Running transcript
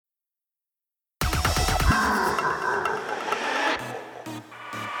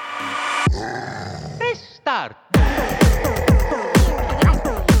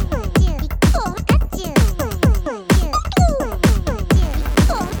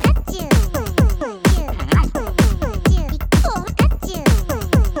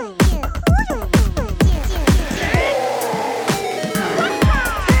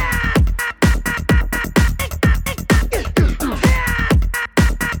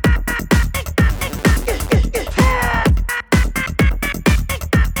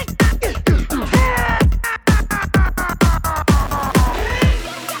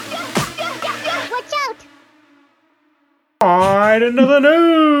right into the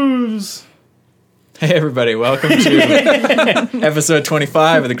news. Hey everybody, welcome to episode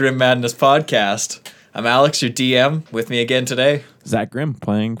 25 of the Grim Madness podcast. I'm Alex, your DM. With me again today, Zach Grimm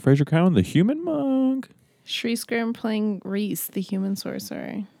playing Fraser Cowan, the human monk. Shri Scrim playing Reese, the human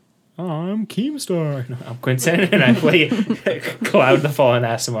sorcerer. I'm Keemstar. No, I'm Quinton, and I play Cloud the Fallen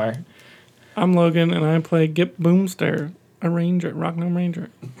Aasimar. I'm Logan, and I play Gip Boomster, a ranger, Rock Gnome Ranger.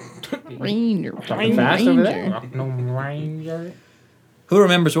 Ranger. Talking fast over there. No Ranger. who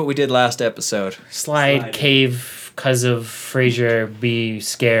remembers what we did last episode? Slide, cave, cause of Fraser, be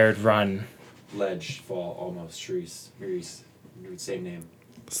scared, run. Ledge, fall, almost, Reese, same name.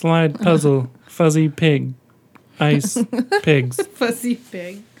 Slide puzzle, fuzzy pig, ice pigs. Fuzzy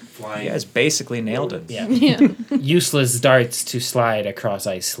pig. Flying. You guys basically nailed it. Yeah. Yeah. Useless darts to slide across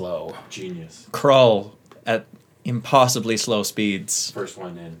ice slow. Genius. Crawl at impossibly slow speeds. First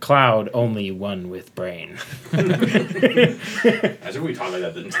one in. Cloud, only one with brain. I think we talked about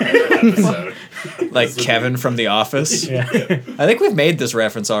that the entire episode. Like Kevin from The Office. Yeah. I think we've made this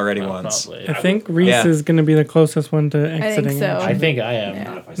reference already once. Probably. I think Reese Yeah. is going to be the closest one to exiting. so. out. I think I am. Yeah.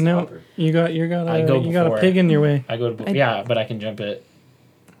 Not if I stop No, her. you got I go you got a before. pig in your way. I go to, yeah, but I can jump it.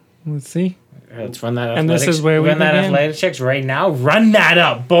 Let's see. Let's run that. And this is where we run that begin. athletic checks right now. Run that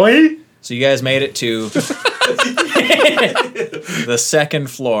up, boy. So you guys made it to the second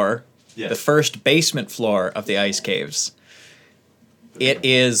floor, Yes. the first basement floor of the ice caves. It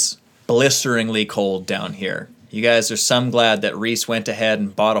is blisteringly cold down here. You guys are some glad that Reese went ahead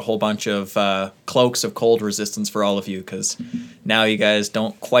and bought a whole bunch of cloaks of cold resistance for all of you, because now you guys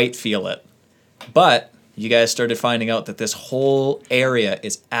don't quite feel it. But you guys started finding out that this whole area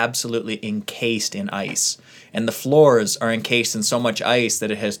is absolutely encased in ice. And the floors are encased in so much ice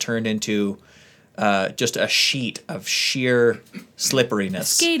that it has turned into just a sheet of sheer slipperiness.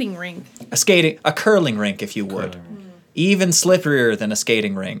 Skating rink. A curling rink, if you would. Even slipperier than a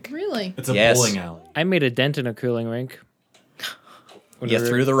skating rink. Really? It's a Yes. bowling alley. I made a dent in a curling rink. You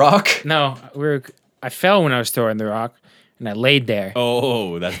threw the rock? No, I fell when I was throwing the rock, and I laid there.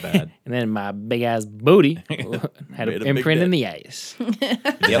 Oh, that's bad. And then my big ass booty had Made an a big imprint in dent. the ice.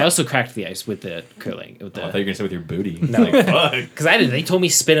 I also cracked the ice with the curling. With I thought the you were going to say with your booty. No. Like, fuck. because I didn't. They told me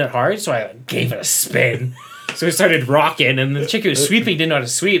spin it hard, so I gave it a spin. So it started rocking, and the chick who was sweeping didn't know how to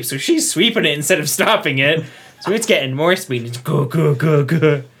sweep, so she's sweeping it instead of stopping it. So it's getting more speed. It's go, go, go,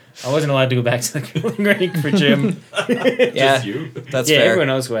 go. I wasn't allowed to go back to the curling rink for gym. Yeah, Just you. that's Yeah, fair. everyone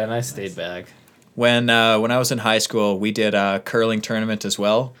else went. I stayed back. When I was in high school, we did a curling tournament as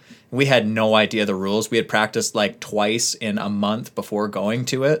well. We had no idea the rules. We had practiced like twice in a month before going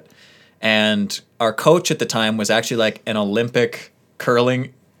to it. And our coach at the time was actually like an Olympic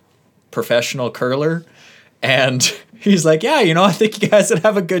curling professional curler. And he's like, yeah, I think you guys would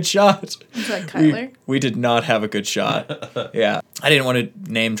have a good shot. Is that Kyler? We did not have a good shot. Yeah. I didn't want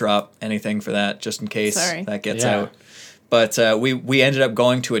to name drop anything for that just in case Sorry. that gets Yeah. out. But we ended up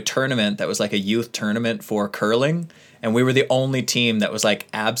going to a tournament that was like a youth tournament for curling. And we were the only team that was like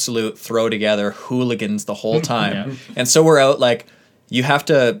absolute throw together hooligans the whole time. Yeah. And so we're out like, you have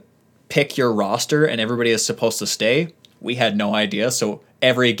to pick your roster and everybody is supposed to stay. We had no idea. So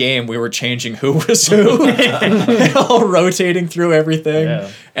every game we were changing who was who, all rotating through everything.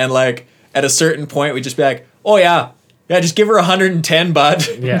 Yeah. And like at a certain point, we'd just be like, oh yeah, just give her 110, bud.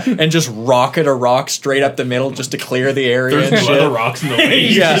 Yeah. And just rocket a rock straight up the middle just to clear the area There's and two other shit. rocks in the way.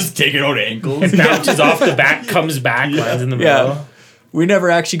 You Yeah. just take it out ankles. Bounces off the back, comes back, lands in the middle. Yeah. We never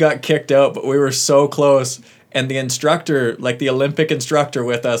actually got kicked out, but we were so close. And the instructor, like the Olympic instructor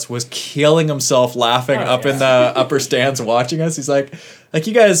with us, was killing himself laughing up in the upper stands watching us. He's like,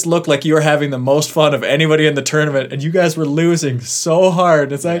 you guys look like you were having the most fun of anybody in the tournament, and you guys were losing so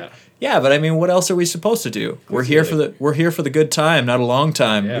hard. It's like, yeah, but I mean, what else are we supposed to do? We're here for the good time, not a long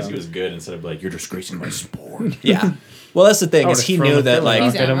time. Yeah. He was good instead of like, you're disgracing my sport. Yeah. Well, that's the thing I is would've he thrown knew the that pillow like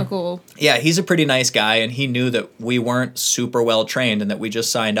off. He's Look at him. cool. yeah, he's a pretty nice guy, and he knew that we weren't super well trained, and that we just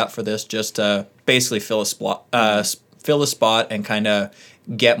signed up for this just to basically fill a spot and kind of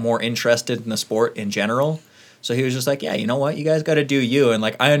get more interested in the sport in general. So he was just like, yeah, you know what, you guys got to do you, and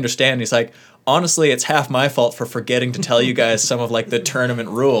like I understand. He's like, honestly, it's half my fault for forgetting to tell you guys some of like the tournament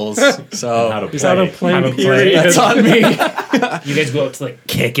rules. So How to He's out of play. play How to play. period. that's on me. You guys go up to like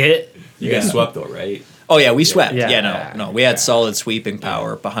kick it. You guys swept though, right? Oh yeah, we swept. Yeah. Yeah, no, we had solid sweeping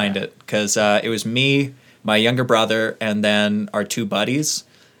power behind it because it was me, my younger brother, and then our two buddies,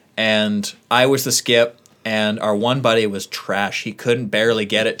 and I was the skip, and our one buddy was trash. He couldn't barely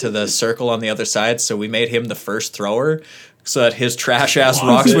get it to the circle on the other side, so we made him the first thrower so that his trash ass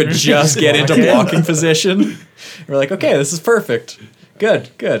rocks would just get into blocking position. We're like, okay, this is perfect.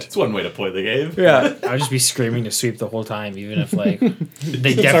 Good. It's one way to play the game. Yeah. I would just be screaming to sweep the whole time, even if like they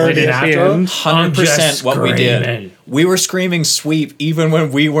already definitely didn't at have the to. end. 100% what we did. Screaming. We were screaming sweep even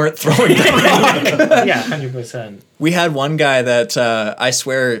when we weren't throwing the rock. Yeah, 100%. We had one guy that I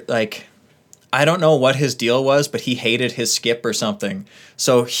swear, like, I don't know what his deal was, but he hated his skip or something.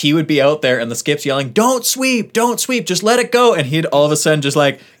 So he would be out there and the skip's yelling, don't sweep, just let it go. And he'd all of a sudden just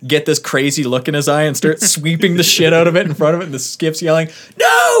like get this crazy look in his eye and start sweeping the shit out of it in front of it. And the skip's yelling,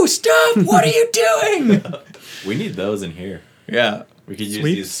 no, stop, what are you doing? We need those in here. Yeah. We could use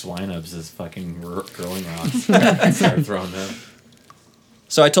Sweet. these swine-ups as fucking growing rocks. And start throwing them.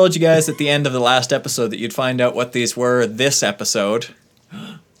 So I told you guys at the end of the last episode that you'd find out what these were this episode.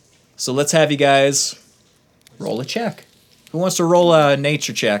 So let's have you guys roll a check. Who wants to roll a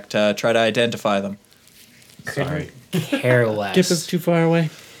nature check to try to identify them? Sorry. Care less. Skip is too far away.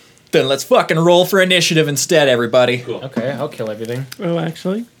 Then let's fucking roll for initiative instead, everybody. Okay, I'll kill everything. Oh,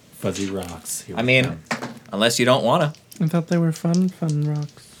 actually, Fuzzy rocks. Here I we mean, come. unless you don't want to. I thought they were fun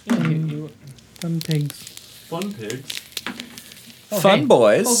rocks. Fun pigs. Fun pigs. Fun hey.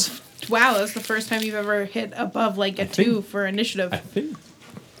 boys. Wow, that's the first time you've ever hit above like a 2 for initiative. I think.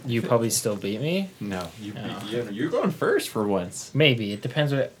 You probably still beat me. No, No. you're going first for once. Maybe it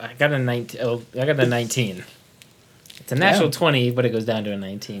depends. What I got a 19. Oh, I got a 19. It's a natural 20, but it goes down to a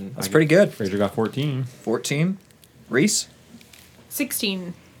 19. That's pretty good. Fraser got 14. 14. Reese.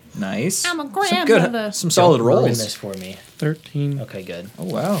 16. Nice. I'm a Some grandmother. good. Some solid Don't ruin rolls. this for me. 13. Okay, good. Oh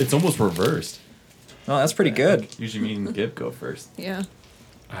wow. It's almost reversed. Oh, that's pretty good. Usually me and Gib go first. Yeah.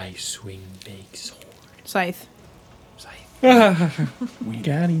 I swing big sword. Scythe. We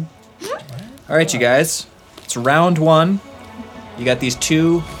got him. All right, you guys. It's round 1. You got these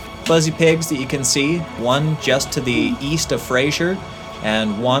 2 fuzzy pigs that you can see. One just to the east of Fraser,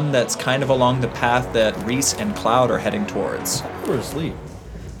 and one that's kind of along the path that Reese and Cloud are heading towards. We're asleep.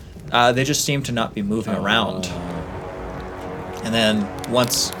 They just seem to not be moving around. And then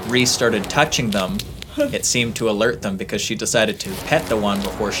once Reese started touching them, it seemed to alert them because she decided to pet the one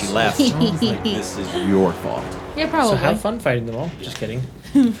before she left. Sounds like this is your fault. Yeah, So probably. have fun fighting them all. Just kidding.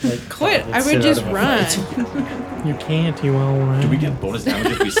 Like, Quit. I would just run. You can't, you all run. Do we get bonus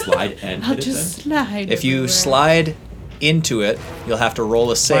damage if we slide and I'll hit just it then? slide. If you everywhere. slide into it, you'll have to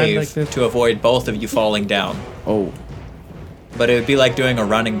roll a save like this. to avoid both of you falling down. Oh. But it would be like doing a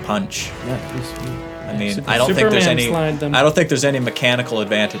running punch. Yeah, please. I mean, I don't think there's Superman any. slide them. I don't think there's any mechanical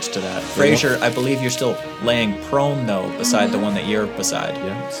advantage to that. Fraser, I believe you're still laying prone though, beside the one that you're beside.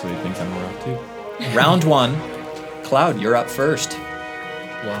 Yeah, so he thinks I'm a rock too. Round 1, Cloud, you're up first.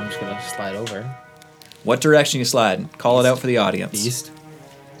 Well, I'm just gonna slide over. What direction you slide? Call it out for the audience. East,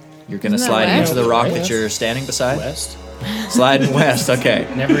 You're gonna Isn't that slide west? into the rock that West? you're standing beside. west. Sliding west. Okay.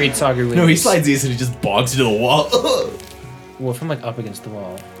 Never eat soggy wheat. No, he slides east and he just bogs into the wall. Well, if I'm like up against the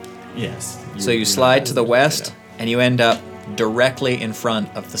wall. Yes. So you slide to the west, and you end up directly in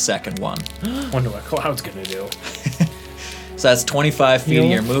front of the second one. Wonder what Cloud's gonna do. So that's 25 feet of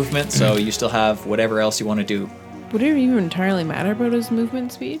Yeah. your movement. So you still have whatever else you want to do. Would it even entirely matter about his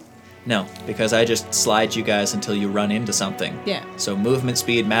movement speed? No, because I just slide you guys until you run into something. Yeah. So movement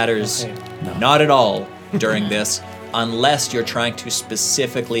speed matters Okay. not at all during this, unless you're trying to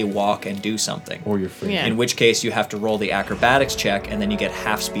specifically walk and do something. Or you're free. Yeah. In which case you have to roll the acrobatics check and then you get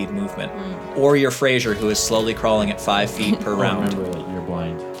half speed movement. Or you're Fraser, who is slowly crawling at 5 feet per Oh, round. remember that you're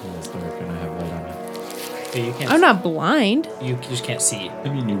blind. And it's dark and I have light on me. Yeah, you can't. I'm not blind. You just can't see. I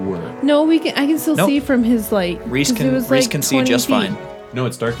mean, you were. No, we can. I can still Nope. see from his light. Reese 'cause it can, was, Reese like, can see 20 just feet. fine. No,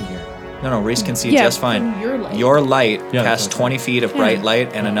 it's dark in here. No, Reese can see Yeah, just fine. from your light. Your light Yeah, casts that's 20 feet of bright Yeah.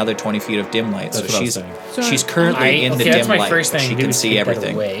 light and another 20 feet of dim light. That's So what I was she's saying. So she's currently in the that's dim my light. first thing. She to do can is see take that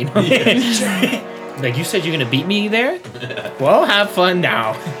everything. away. Like, you said you're gonna beat me there? Well, have fun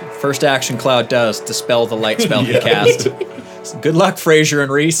now. First action Cloud does dispel the light spell he cast. Good luck, Fraser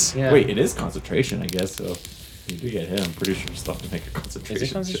and Reese. Yeah. Wait, it is concentration, I guess. So if you do get hit, I'm pretty sure you still have to make a concentration. Is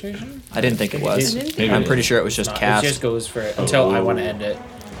it concentration? I didn't think it was. I didn't Maybe I'm it pretty is. sure it was just No, cast. It just goes for until I want to end it.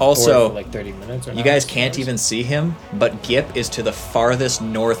 Or Also, for like 30 minutes. Or you not. guys can't even see him, but Gip is to the farthest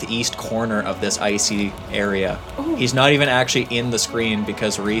northeast corner of this icy area. He's not even actually in the screen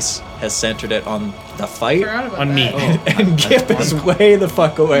because Reese has centered it on the fight, Forgot about On that. me. and Gip is way the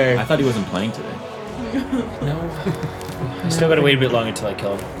fuck away. I thought he wasn't playing today. No. I still gotta wait a bit longer until I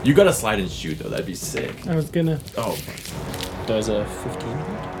kill him. You gotta slide and shoot though. That'd be sick. I was gonna. Oh, Does a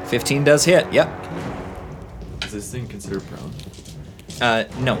 15? 15 does hit. Yep. is this thing considered prone?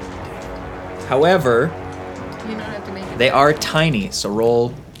 No. However, You don't have to make it. they are tiny, so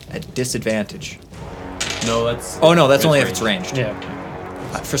roll at disadvantage. No, that's. Oh no, that's only if it's ranged. Yeah.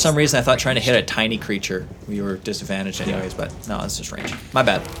 For some reason, I thought trying to hit a tiny creature, we were disadvantaged anyways, but no, it's just range. My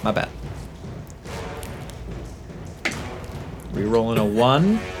bad. Rerolling a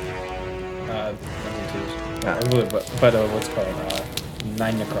 1. What's it called?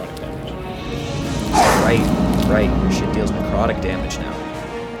 9 necrotic damage. Right. Your shit deals necrotic damage now.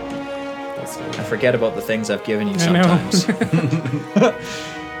 That's good. I forget about the things I've given you I know. sometimes.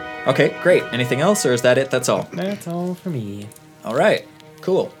 Okay, great. Anything else, or is that it? That's all. That's all for me. All right,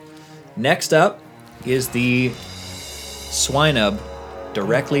 cool. Next up is the Swinub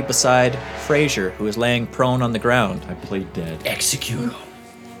directly beside Frazier, who is laying prone on the ground. I played dead. Execute.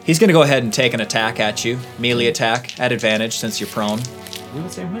 He's going to go ahead and take an attack at you. Melee attack at advantage since you're prone. We're the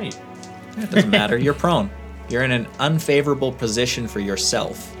same height. It doesn't matter. You're prone. You're in an unfavorable position for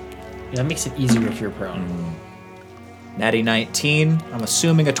yourself. Yeah, that makes it easier if you're prone. Natty 19. I'm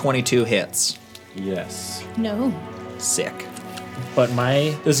assuming a 22 hits. Yes. No. Sick. But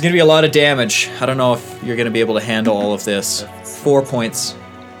my This is going to be a lot of damage. I don't know if you're going to be able to handle all of this. 4 points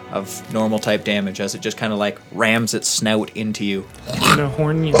of normal type damage as it just kind of like rams its snout into you. The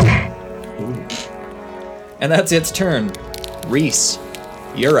horn you. And that's its turn. Reese,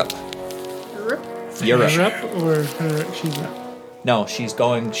 Europe. Europe. Her up or her, she's up? No,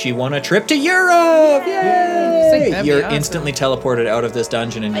 she won a trip to Europe! Yay! That'd be You're awesome. instantly teleported out of this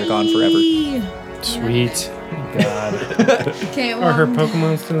dungeon and you're gone forever. sweet God. Okay, Are her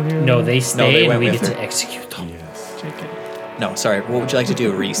Pokemon still here? No, they stay they and went we with get her. to execute them. Yes. JK. No, sorry. What would you like to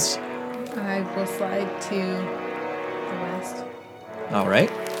do, Reese? I will slide to the west. All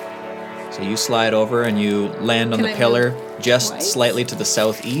right. So you slide over and you land on Can the I pillar move just twice? slightly to the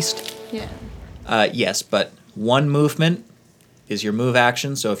southeast. Yeah. Yes, but one movement is your move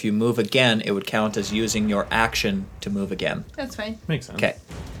action. So if you move again, it would count as using your action to move again. That's fine. Makes sense. Okay.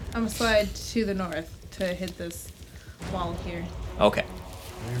 I'm gonna slide to the north to hit this wall here. Okay.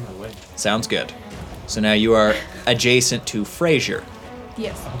 Clear my way. Sounds good. So now you are adjacent to Frazier.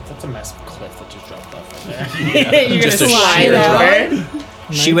 Yes. That's a massive cliff that just dropped off right there. You're Just gonna a slide sheer over.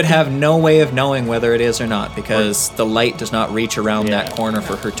 She would have no way of knowing whether it is or not because the light does not reach around Yeah. that corner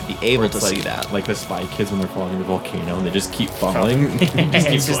for her to be able to It's see that. Like the Spy Kids when they're falling in the volcano and they just keep falling.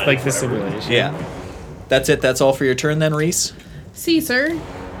 It's just like the forever. simulation. Yeah. That's it. That's all for your turn then, Reese? See, sir.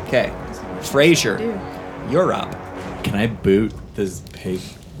 Okay. Frazier, Do. you're up. Can I boot this pig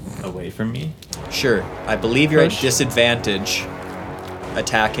away from me? Sure. I believe you're at Push. disadvantage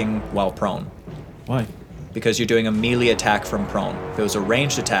attacking while prone Why? because you're doing a melee attack from prone. If it was a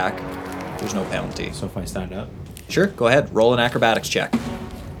ranged attack, there's no penalty. So if I stand up? Sure, go ahead. Roll an acrobatics check.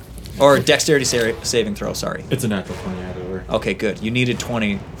 Or dexterity saving throw, sorry. It's a natural 20 either way. Okay, good. You needed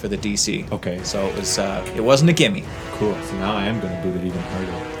 20 for the DC. Okay. So it wasn't a gimme. Cool. So now I am going to boot it even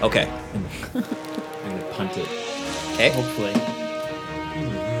harder. Okay. I'm going to punt it. Okay. Hopefully.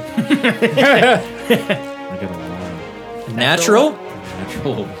 I got a one. Natural?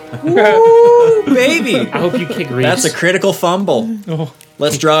 Natural. Woo, baby. I hope you kick Reese. That's a critical fumble. Oh,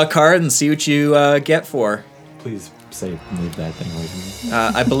 Let's draw a card and see what you get for. Please say move that thing away from me.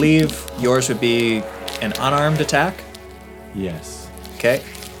 I believe yours would be an unarmed attack. Yes. Okay.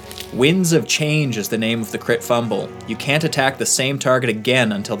 Winds of Change is the name of the crit fumble. You can't attack the same target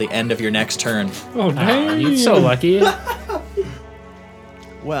again until the end of your next turn. oh dang. You're so lucky.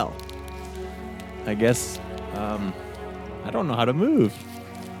 Well, I guess, I don't know how to move.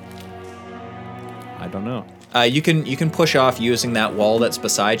 I don't know. You can push off using that wall that's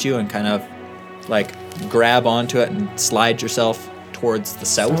beside you and kind of like grab onto it and slide yourself towards the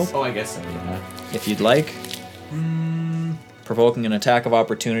south Oh, I guess so, yeah. if you'd like. Provoking an attack of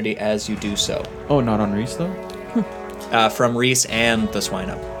opportunity as you do so. Oh, not on Reese, though? From Reese and the swine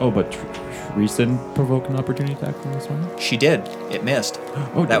up. Oh, but Reese didn't provoke an opportunity attack from this one? She did. It missed.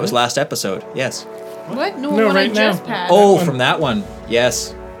 Oh, That did was it? last episode. Yes. What? No, No, what I right now. just passed. Oh, from that one.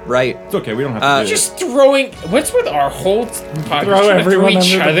 Yes. Right. It's okay, we don't have to do Just throwing. What's with our whole podcast? Throw everyone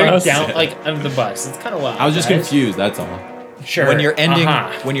each under the other bus. down like under the bus. It's kind of wild. I was just guys. confused, that's all. Sure. When you're ending,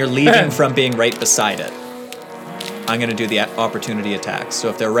 Uh-huh. when you're leaving from being right beside it, I'm going to do the opportunity attacks. So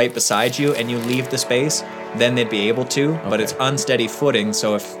if they're right beside you and you leave the space, then they'd be able to, but Okay. it's unsteady footing.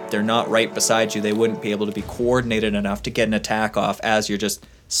 So if they're not right beside you, they wouldn't be able to be coordinated enough to get an attack off as you're just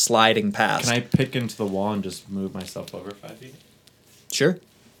sliding past. Can I pick into the wall and just move myself over 5 feet? Sure.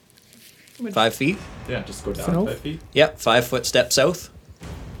 5 feet? Yeah, just go down South? 5 feet. Yep, 5 foot step south.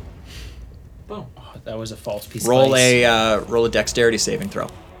 Boom. Oh, that was a false piece. Roll of ice. roll a dexterity saving throw.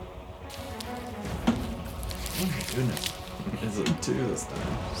 Oh my goodness. Is it 2 this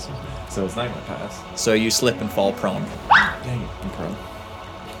time? So it's not gonna pass. So you slip and fall prone. Dang it, I'm prone.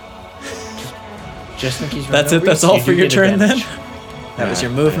 Just in case. That's it. That's all for your turn then. That was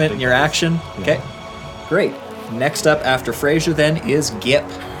your movement and your action. Okay, great. Next up after Fraser then is Gip.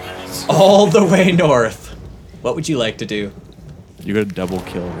 All the way north. What would you like to do? You got a double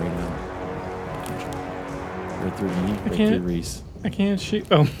kill right now. Right through me, right can't. through Reese. I can't shoot.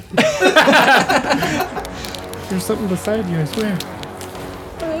 Oh. There's something beside you, I swear.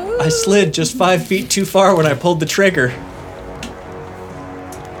 I slid just 5 feet too far when I pulled the trigger.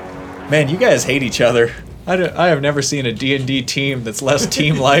 Man, you guys hate each other. I have never seen a D&D team that's less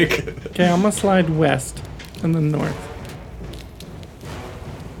team-like. Okay, I'm gonna slide west and then north.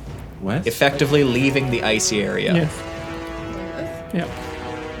 West? Effectively leaving the icy area. Yes. Yeah.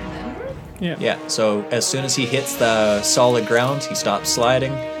 Yeah. Yeah, so as soon as he hits the solid ground, he stops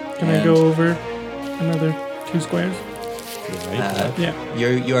sliding. Can I and, go over another 2 squares? Right? Yeah.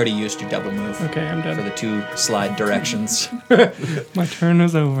 You already used your double move Okay, I'm for done. the 2 slide directions. My turn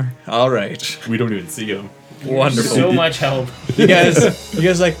is over. All right. We don't even see him. Wonderful. So much help. You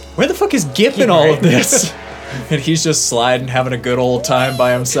guys like, where the fuck is Gip in all of this? And he's just sliding, having a good old time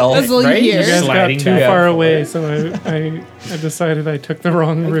by himself. That's all Right? you You hear. guys Sliding got too back. far away, so I decided I took the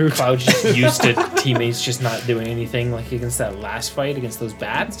wrong route. Cloud's just used to teammates just not doing anything, like against that last fight against those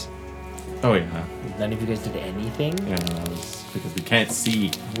bats. Oh, yeah. None of you guys did anything. Yeah, that was because we can't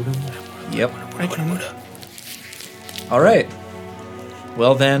see. Yep. I can. All right.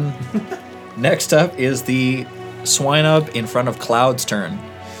 Well then, next up is the Swinub in front of Cloud's turn.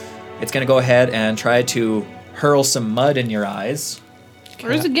 It's gonna go ahead and try to hurl some mud in your eyes.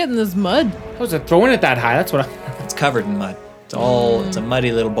 Where's it getting this mud? I was throwing it that high. That's what I. It's covered in mud. It's a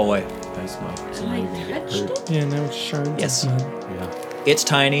muddy little boy. Nice mouth. So now you're gonna get hurt. Yeah, now it's shards. of Yes. mud. Yeah. It's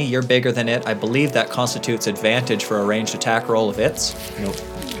tiny. You're bigger than it. I believe that constitutes advantage for a ranged attack roll of its. Nope.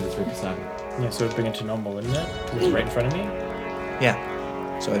 It's right beside me. Yeah, so bring it to normal, isn't it? 'Cause it's right in front of me. Yeah.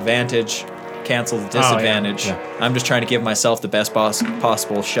 So advantage cancels the Oh, yeah. disadvantage. Yeah. I'm just trying to give myself the best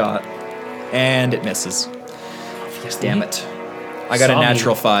possible shot, and it misses. Damn it! I got a Saw me.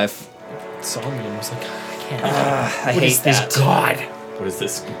 natural 5. Saw me and was like, I can't. I What hate is this that. god? What is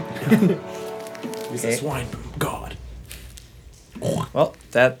this? He's Okay. a swine god. Well,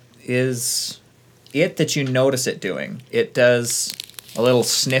 that is it that you notice it doing. It does a little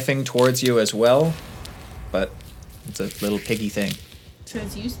sniffing towards you as well, but it's a little piggy thing.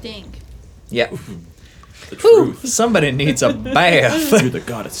 Says you stink. Yeah. The truth. Somebody needs a bath. You're the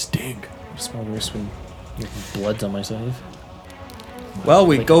god of stink. I smell worse when blood's on myself. Well,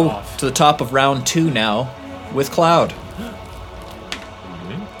 we Lick it go off. to the top of round 2 now with Cloud.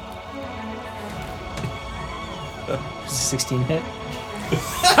 16 hit.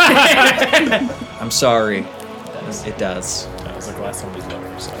 I'm sorry. It does. That was like last time we was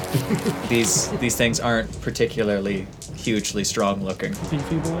lower, so. These things aren't particularly hugely strong looking.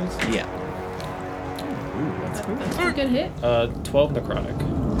 Beefy boys. Yeah. That's a good hit. 12 necrotic.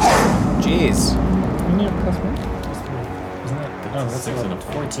 Jeez. Only a +1. Isn't that? Oh, that's 6 and a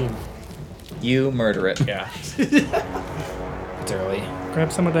 14. You murder it. Yeah. It's early.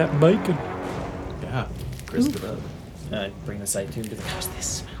 Grab some of that bacon. Yeah. Crisp it up. Bring the sight to him. Be like, how's this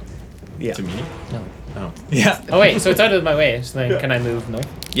smell? Yeah. To me? No. Oh. Yeah. Oh wait, so it's out of my way. So then, can I move? No.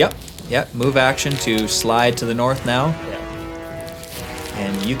 Yep. Yep. Move action to slide to the north now, Yeah.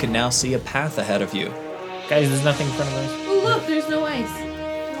 and you can now see a path ahead of you. Guys, there's nothing in front of us. Oh look, there's no ice.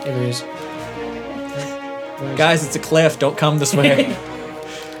 Hey, there is. Guys, it's a cliff. Don't come this way.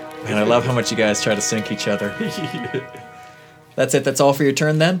 Man, I love how much you guys try to sink each other. That's it. That's all for your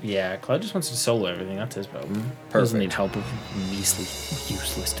turn then? Yeah, Cloud just wants to solo everything. That's his problem. Perfect. Doesn't need help of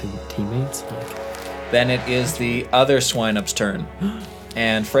useless teammates. Then it is the other Swinup's turn.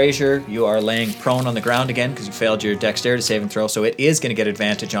 And Fraser, you are laying prone on the ground again because you failed your dexterity saving throw, so it is going to get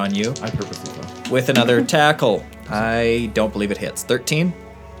advantage on you I purposely fell. with another tackle. I don't believe it hits. 13?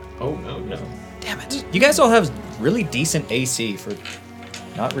 Oh, no. Damn it. You guys all have really decent AC for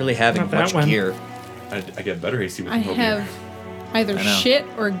not really having Not that much one. gear. I get better AC with I Mobius. have either I know. shit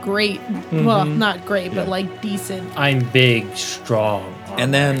or great. Well, not great, but like decent. I'm big, strong.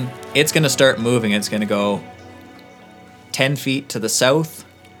 And then it's going to start moving. It's going to go 10 feet to the south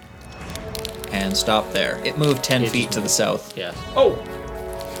and stop there. It moved 10 It feet just to the south. Yeah. Oh!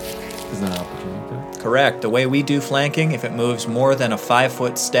 Isn't that an opportunity? Correct. The way we do flanking, if it moves more than a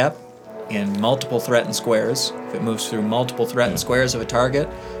 5-foot step in multiple threatened squares, if it moves through multiple threatened squares of a target,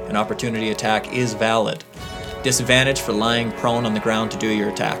 an opportunity attack is valid. Disadvantage for lying prone on the ground to do your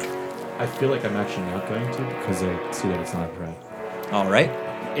attack. I feel like I'm actually not going to because I see that it's not a threat. All right.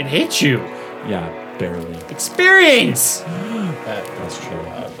 It hit you! Yeah, barely. Experience! That's true.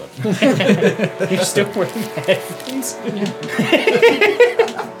 You're still wearing headphones?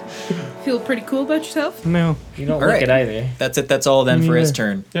 Feel pretty cool about yourself? No. You don't All like right. it either. That's it. That's all then for his Yeah.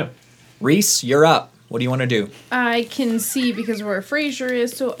 turn. Yeah. Reese, you're up. What do you want to do? I can see because where Fraser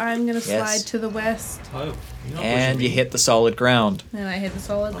is, so I'm gonna slide Yes. to the west, Oh, And you hit the solid ground. and I hit the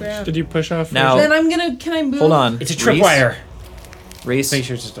solid ground. Did you push off? Now- Then I'm gonna. Can I move? Hold on. It's a Reese, tripwire. Reese, Make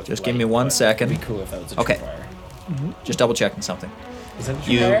sure it's just a just give light, me 1 but second. It'd be cool if that was a Okay. tripwire. Just double checking something. Is that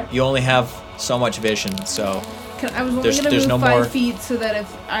a You tripwire? you only have so much vision, so I was only There's- gonna there's move no 5 more- feet so that if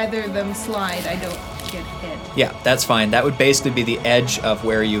either of them slide, I don't get hit. yeah, that's fine. That would basically be the edge of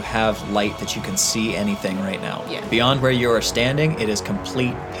where you have light that you can see anything right now. Yeah. Beyond where you are standing, it is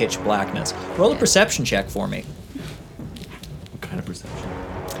complete pitch blackness. Roll a perception check for me. What kind of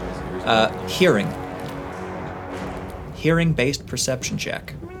perception? Hearing. Hearing-based perception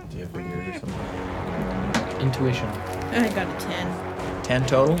check. Do you have fingers or something? Intuition. I got a 10. 10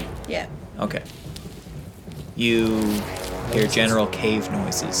 total? Yeah. Okay. You hear general cave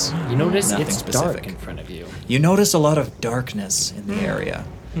noises. You notice Nothing it's specific. dark in front of you. You notice a lot of darkness in the area.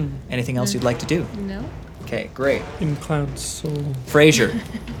 Anything else you'd like to do? No. Okay, great. In Cloud Soul. Frazier,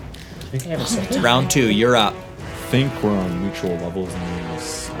 I think I have a second. round 2, you're up. I think we're on mutual levels in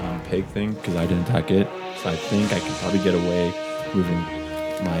this pig thing because I didn't attack it. So I think I could probably get away moving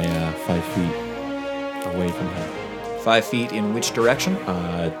my 5 feet away from him. 5 feet in which direction?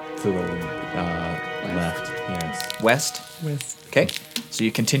 To the left. Yes. West? With Okay. So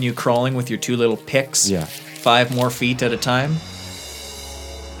you continue crawling with your 2 little picks. Yeah. 5 more feet at a time.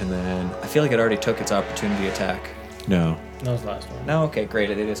 And then I feel like it already took its opportunity attack. no. That was the last one. No, okay, great.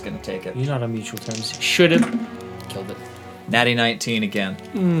 It is going to take it. You're not on mutual terms. Should have killed it. Natty 19 again.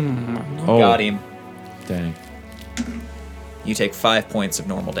 Oh, Got him. Dang. You take 5 points of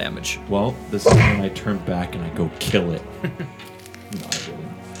normal damage. Well, this is when I turn back and I go kill it. No, I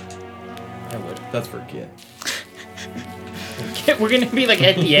wouldn't. I would. That's for Git. We're gonna be like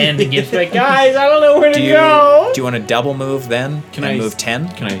at the end and get like, guys, I don't know where to Do you, go. do you want to double move then? Can and I move 10?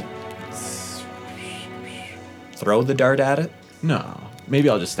 Can I? Throw the dart at it? No. Maybe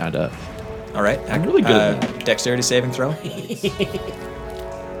I'll just stand up. All right. I'm really good at that. Dexterity saving throw?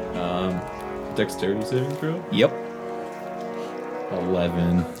 Dexterity saving throw. Yep.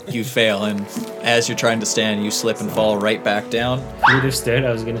 11. You fail, and as you're trying to stand, you slip and fall right back down. You would have stood.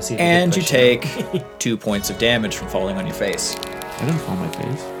 I was gonna see. If And you could push take 2 points of damage from falling on your face. I didn't fall on my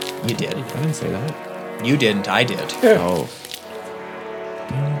face. You did. I didn't say that. You didn't. I did. Oh.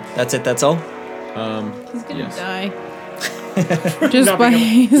 That's it. That's all? He's gonna Yes. die. it. Just Not by because-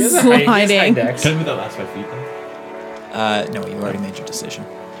 he has a high- he has high sliding. dex. Can I move that last 5 feet then? No, you already made your decision.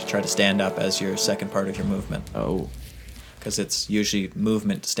 To try to stand up as your second part of your movement. Oh. Because it's usually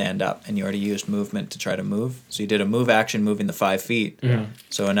movement to stand up, and you already used movement to try to move. So you did a move action moving the 5 feet. Yeah.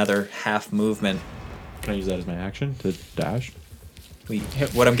 So another half movement. Can I use that as my action to dash?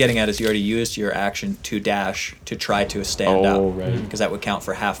 What I'm getting at is you already used your action to dash to try to stand Oh, up. right. Because that would count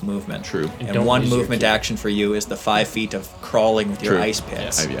for half movement. True. And And don't one use your movement key. action for you is the 5 feet of crawling with your True. ice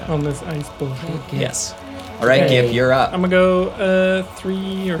pits. Yeah. on this ice bullshit. Yes. All right, Okay. Gib, you're up. I'm gonna go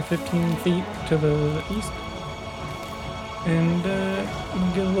 3 or 15 feet to the east, and I'm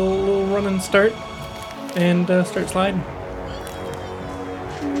gonna get a little running start, and start sliding.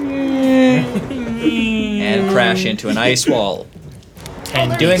 And crash into an ice wall.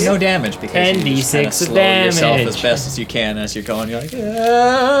 10 Doing no damage because 10 you just kinda D6 of slow yourself damage. as best as you can as you're going. You're like,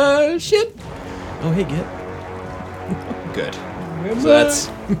 ah, shit. Oh, hey, Git. Good. So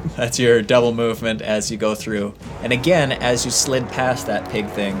that's your double movement as you go through. And again, as you slid past that pig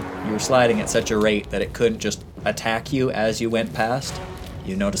thing, you were sliding at such a rate that it couldn't just attack you as you went past.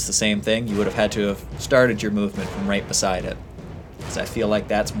 You noticed the same thing. You would have had to have started your movement from right beside it. Because I feel like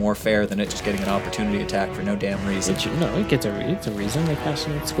that's more fair than it just getting an opportunity attack for no damn reason. No, it's a reason they passed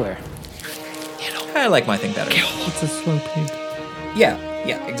it square. I like my thing better. It's a slow pig. Yeah,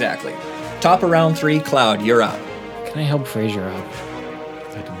 exactly. Top of round 3, Cloud, you're up. Can I help Fraser out?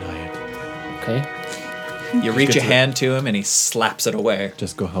 I deny it. Okay. You reach Gets a it. hand to him and he slaps it away.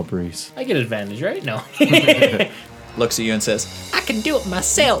 Just go help Reese. I get advantage, right? No. Looks at you and says, I can do it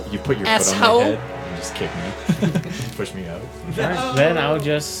myself. You put your Asshole. foot on my head and just kick me. Push me out. Alright, then I'll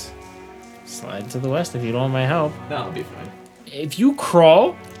just slide to the west if you don't want my help. That'll be fine. If you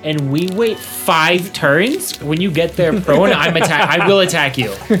crawl and we wait 5 turns, when you get there prone, I will attack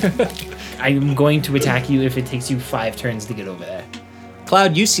you. I'm going to attack you if it takes you 5 turns to get over there.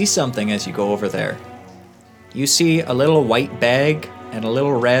 Cloud, you see something as you go over there. You see a little white bag and a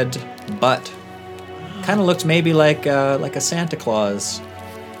little red butt. Kind of looks maybe like a Santa Claus,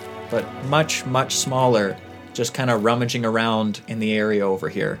 but much, much smaller. Just kind of rummaging around in the area over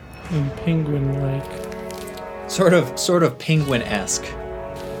here. And penguin like. Sort of penguin-esque.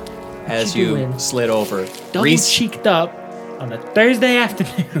 as She you can win. slid over. Double Reese, cheeked up on a Thursday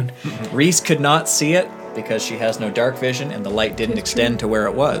afternoon. Reese could not see it because she has no dark vision and the light didn't extend to where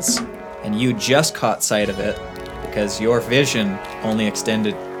it was. And you just caught sight of it because your vision only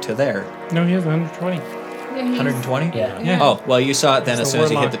extended to there. No, he has 120. Yeah, he's- 120? Yeah. Oh, well, you saw it then So as soon as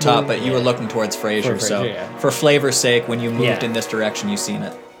you hit Warlock the top, moved, but you were yeah. looking towards Fraser, For so Fraser, yeah. for flavor's sake, when you moved Yeah. in this direction, you seen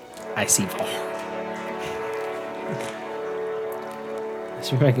it. I see Paul.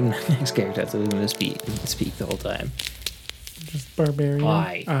 So if I can next character, so I'm gonna speak the whole time. Just barbarian.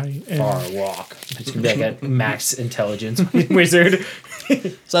 I am. far walk. It's gonna be like a max intelligence wizard.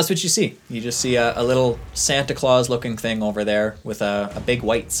 So that's what you see. You just see a little Santa Claus looking thing over there with a big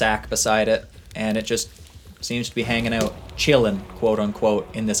white sack beside it, and it just seems to be hanging out, chilling, quote unquote,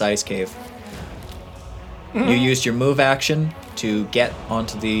 in this ice cave. You used your move action to get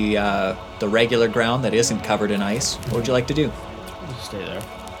onto the regular ground that isn't covered in ice. What would you like to do? Just stay there.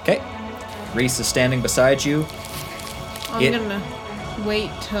 Okay. Reese is standing beside you. I'm It- gonna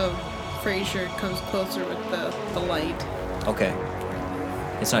wait till Fraser comes closer with the light. Okay.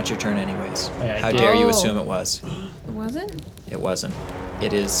 It's not your turn anyways. Yeah, I How did. dare you Oh. assume it was? It wasn't? It wasn't.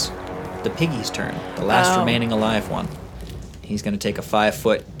 It is the piggy's turn, the last Oh. remaining alive one. He's going to take a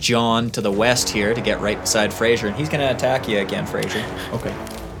 5-foot John to the west here to get right beside Fraser, and he's going to attack you again, Fraser. Okay.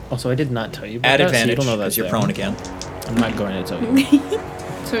 Also, I did not tell you. About At that, so you advantage, don't know because that's you're there. prone again. I'm not going to tell you.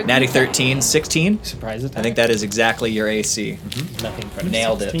 So it Natty keeps- 13, 16. Surprise attack. I think that is exactly your AC. Nothing for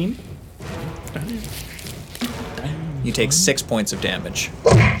Nailed it. 16. You take 6 points of damage.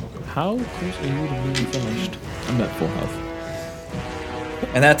 How close are you to being finished? I'm at full health.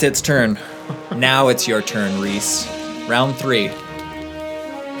 And that's its turn. Now it's your turn, Reese. Round 3.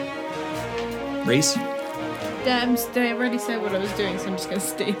 Reese? Yeah, I already said what I was doing, so I'm just gonna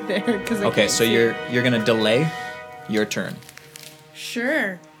stay there because I Okay, can't so see. you're going to delay your turn.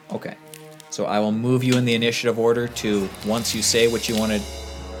 Sure. Okay. So I will move you in the initiative order to once you say what you wanted,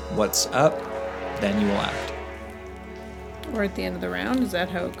 what's up, then you will act. Or at the end of the round, is that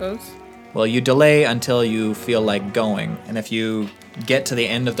how it goes? Well, you delay until you feel like going, and if you get to the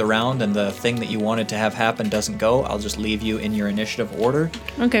end of the round and the thing that you wanted to have happen doesn't go, I'll just leave you in your initiative order.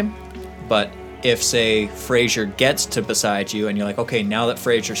 Okay. But if, say, Fraser gets to beside you and you're like, okay, now that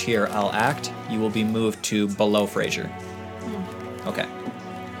Fraser's here, I'll act, you will be moved to below Fraser. Okay.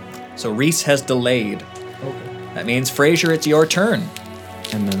 So Reese has delayed. Okay. That means, Fraser, it's your turn.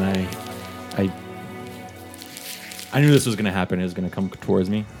 And then I knew this was gonna happen. It was gonna come towards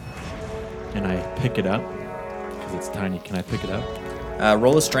me, and I pick it up because it's tiny. Can I pick it up?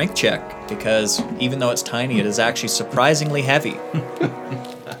 Roll a strength check, because even though it's tiny, it is actually surprisingly heavy.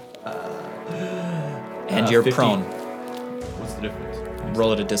 And you're 15. prone. What's the difference?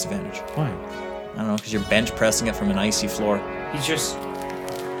 Roll at a disadvantage. Why? I don't know, because you're bench pressing it from an icy floor. He's just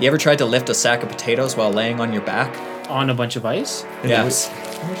You ever tried to lift a sack of potatoes while laying on your back? on a bunch of ice. Yes.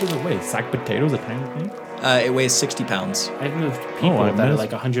 How much does it weigh? Sack potatoes, a tiny thing? It weighs 60 pounds. I've moved people I that are missed.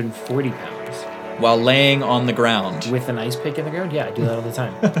 like 140 pounds While laying on the ground. with an ice pick in the ground. Yeah, I do that all the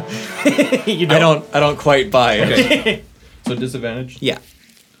time. You I don't quite buy it. So disadvantage? Yeah.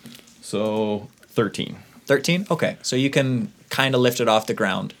 So 13. 13? Okay. So you can kind of lift it off the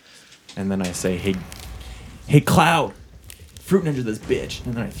ground. And then I say, hey, Cloud, fruit ninja this bitch.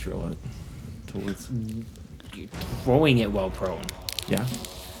 And then I throw it towards. You're throwing it while prone. Yeah.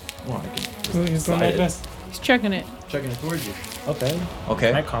 Well, I can just He's going slide like it. this. He's checking it. Chucking it towards you. Okay. Can I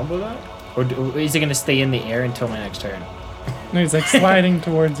Okay. combo that? Or is it going to stay in the air until my next turn? No, he's like sliding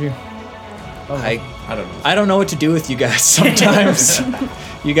towards you. I I don't know. I don't know what to do with you guys sometimes.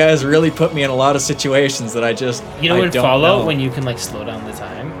 You guys really put me in a lot of situations that I just You know I in don't Fallout know. when you can like slow down the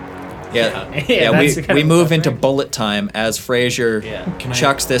time? Yeah, Yeah, yeah. that's the kind We of move stuff, into right? bullet time as Fraser Yeah. Can I-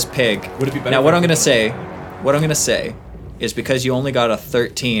 chucks this pig. Would it be better Now, if what I I'm gonna put- say, is because you only got a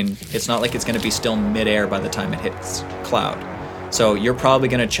 13, it's not like it's gonna be still midair by the time it hits Cloud. So you're probably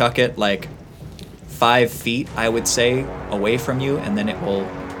gonna chuck it like 5 feet, I would say, away from you, and then it will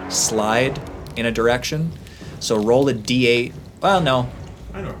slide in a direction. So roll a d8. Well, no.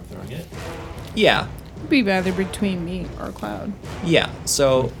 I know where I'm throwing it. Yeah. Be either between me or Cloud. Yeah,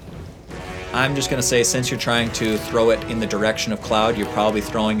 so I'm just going to say, since you're trying to throw it in the direction of Cloud, you're probably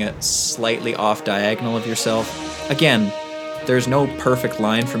throwing it slightly off diagonal of yourself. Again, there's no perfect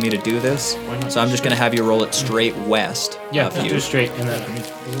line for me to do this, not? so I'm just going to have you roll it straight west Yeah, of just you. do straight and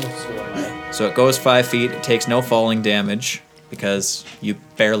then. So it goes 5 feet, it takes no falling damage because you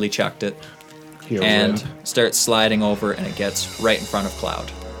barely chucked it, and starts sliding over, and it gets right in front of Cloud.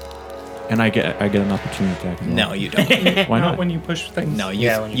 And I get an opportunity attack. As well. No, you don't. Why Not not? when you push things. No, when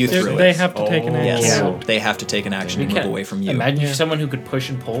you push threw They it. have to take an Oh. action. Yes, Yeah. they have to take an action You and move can't away from you. Imagine Yeah. someone who could push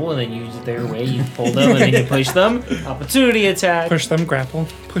and pull, and then you their way, you pull them, and then you push them. Opportunity attack. Push them, grapple.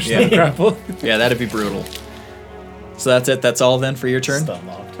 Push Yeah. them, grapple. Yeah, that'd be brutal. So that's it. That's all then for your turn. Stun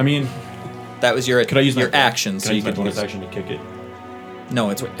locked. I mean, That was your could I use your my action? Can So I you use my could bonus use. action to kick it? No,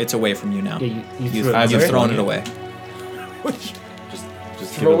 it's away from you now. Yeah, you You've, threw it. As you've I'm thrown throwing it it. away.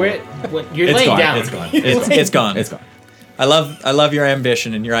 Just Throw it. What, you're laying gone. down. It's gone. It's gone. It's gone. I love your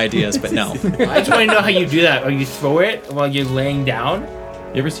ambition and your ideas, but no. I just want to know how you do that. Or you throw it while you're laying down.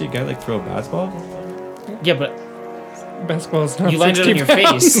 You ever see a guy like throw a basketball? Yeah, but Basketball's not you landed on 60 your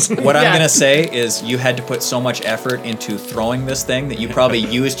pounds. face. What I'm Yeah. gonna say is you had to put so much effort into throwing this thing that you probably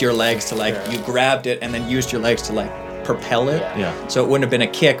used your legs to you grabbed it and then used your legs to propel it. Yeah. Yeah. So it wouldn't have been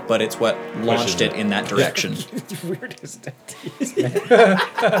a kick, but it's what launched Pushes it in that direction. Weirdest. You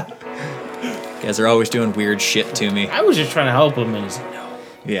guys are always doing weird shit to me. I was just trying to help him, and he's like, no.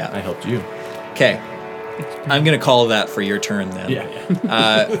 I Yeah. helped you. Okay. I'm gonna call that for your turn then.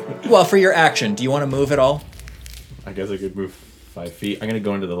 Yeah. Well, for your action, do you want to move at all? I guess I could move 5 feet. I'm gonna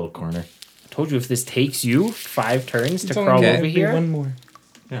go into the little corner. Told you if this takes you 5 turns to It's only crawl gonna over be here, One more.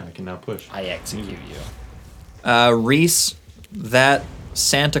 Yeah, I can now push. I execute you. Reese, that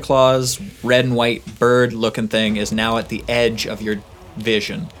Santa Claus red and white bird looking thing is now at the edge of your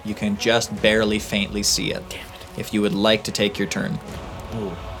vision. You can just barely faintly see it. Damn it. If you would like to take your turn.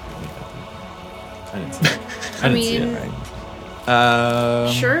 Oh. I didn't see it. I didn't see mean- it,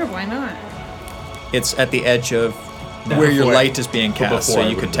 right? Sure, why not? It's at the edge of No, where your before- light is being but cast, so before I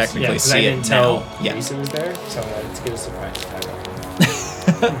you could would've just- technically Yeah, because I see didn't it tell now. Yeah. Lisa was there, so let's get a surprise attack.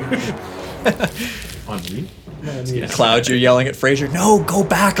 On me? Cloud, you're yelling at Fraser, no, go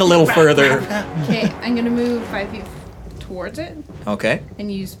back a little further. Okay, I'm gonna move 5 feet towards it Okay.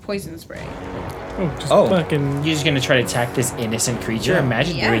 and use poison spray. Oh, just Oh. fucking You're just gonna try to attack this innocent creature? Yeah.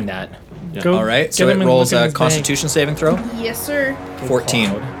 Imagine Yeah. doing that. Yeah. go. All right, get so him it and rolls look in a his bag. Constitution saving throw. Yes, sir. 14.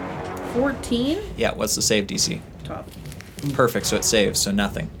 Cloud. 14. Yeah, what's the save DC? Top. Perfect, so it saves, so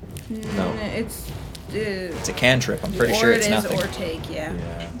nothing. No. It's. It's a cantrip, I'm pretty or sure it it's is nothing. or take, yeah.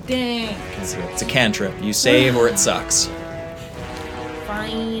 Yeah. Dang. It's a cantrip. You save or it sucks.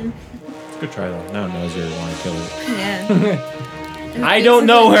 Fine. Good try though. No one knows you want to kill it. Yeah. And I don't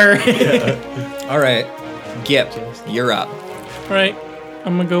know her. All right, Gip, you're up. All right,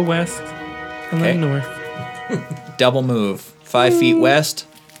 I'm gonna go west and then Okay. north. Double move. 5 feet west,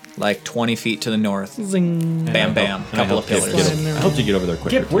 like 20 feet to the north. Zing. Bam, bam. And I Couple of helped you pillars. get over- I helped you get over there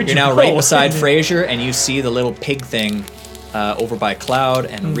quicker. Gip, where'd You're you now go? right beside Fraser, and you see the little pig thing over by Cloud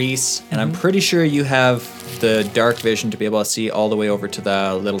and Reese. And I'm pretty sure you have the dark vision to be able to see all the way over to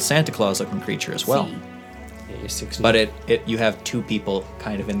the little Santa Claus looking creature as well. See. Yeah, you're 6 But you have 2 people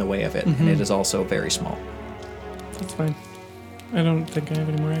kind of in the way of it, and it is also very small. That's fine. I don't think I have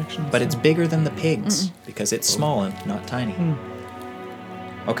any more actions. But it's so- bigger than the pigs because it's small and not tiny.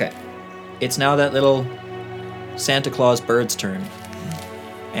 Okay. It's now that little Santa Claus bird's turn.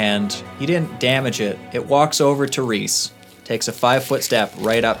 And you didn't damage it. It walks over to Reese, takes a 5-foot step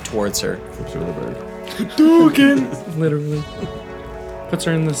right up towards her. Flips over the bird. literally puts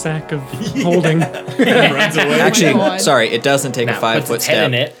her in the sack of holding. Runs away. Actually, God. sorry, it doesn't take Now a it puts 5-foot its head step.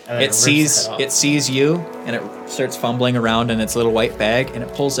 in it, and then it It rips sees its head off. it sees you, and it starts fumbling around in its little white bag, and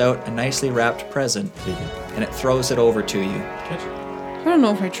it pulls out a nicely wrapped present, Take it. and it throws it over to you. Catch it. I don't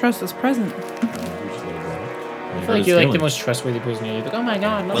know if I trust this present. You should let it go. I feel like you're like the most trustworthy person. You're like, oh my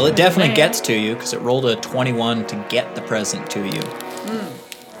god. look Well, it at definitely that. gets to you because it rolled a 21 to get the present to you.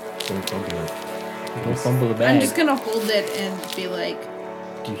 Don't fumble it. Don't fumble the I'm bag. just gonna hold it and be like,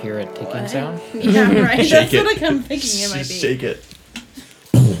 Do you hear a ticking what? sound? Yeah, right. That's Shake it. what I'm thinking it might be. Shake it.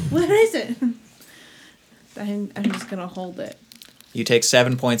 What is it? I'm just gonna hold it. You take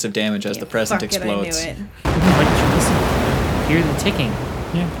 7 points of damage as the present Fuck explodes. It, I knew it. Why did you listen? Hear the ticking.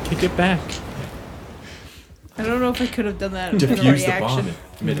 Yeah, kick it back. I don't know if I could have done that in a Diffuse the bomb reaction.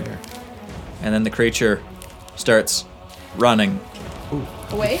 in midair. And then the creature starts running.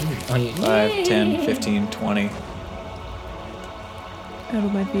 Away? Oh, you, 5, 10, 15, 20. Out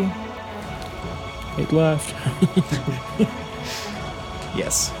of my view. It left.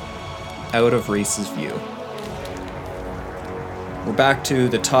 Yes. Out of Reese's view. We're back to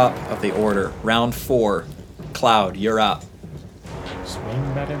the top of the order. Round 4. Cloud, you're up.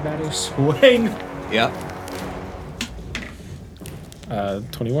 swing, batter, swing. Yep.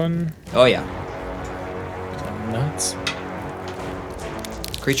 21. Oh, yeah. Nuts.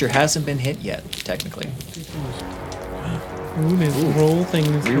 Creature hasn't been hit yet, technically. Ooh, this roll thing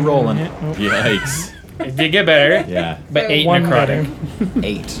is Re-rolling. Oh, Yikes. It did get better, Yeah. but 8 One necrotic. better.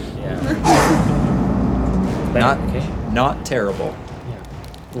 8. Yeah. Not okay. not terrible.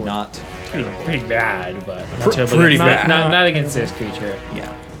 Yeah. Not Pretty bad, but not Pr- terrible. pretty not, bad. Not against this creature.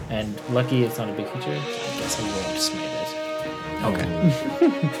 yeah. And lucky it's not a big creature. So I guess I won't smite it.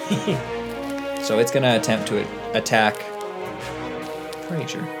 Okay. So it's gonna attempt to attack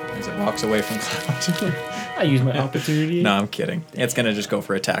Frazier as it walks away from Cloud. I use my opportunity. No, I'm kidding. It's gonna just go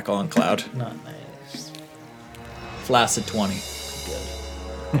for a tackle on Cloud. Not nice. Flaccid 20.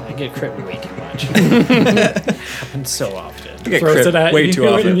 Good. I get crit way too much. Happens so often. I get Throws crit it at way you too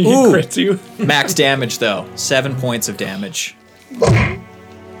often. and he Ooh, crits you. max damage though. 7 points of damage. And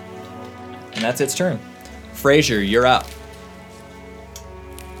that's its turn. Frazier, you're up.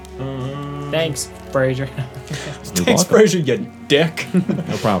 Thanks, Frazier. You're Thanks, welcome. Frazier, you dick.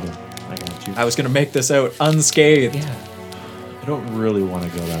 No problem. I got you. I was gonna make this out unscathed. Yeah. I don't really want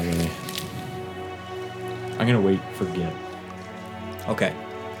to go that way. I'm gonna wait for Git. Okay.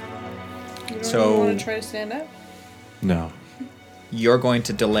 You So- want to try to stand up? No. You're going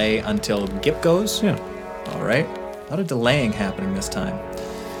to delay until Gip goes? Yeah. All right. A lot of delaying happening this time.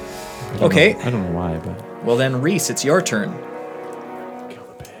 I don't Okay. know- I don't know why, but Well then, Reese, it's your turn. kill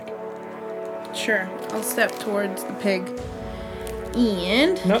the pig. Sure. I'll step towards the pig.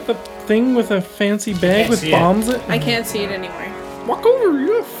 And Not the thing with a fancy bag can't with see it. bombs in I can't see it anywhere. Walk over,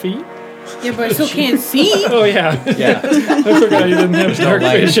 you have feet. Yeah, but I still can't see. Oh, yeah. Yeah. I forgot you didn't have dark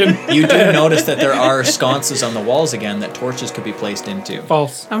light. vision. You do notice that there are sconces on the walls again that torches could be placed into.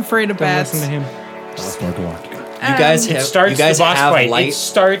 False. I'm afraid of Don't bats. listen to him. I'll start to walk. You guys It have starts you guys the boss have fight. It light.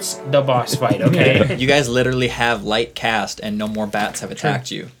 starts the boss fight, okay? You guys literally have light cast, and no more bats have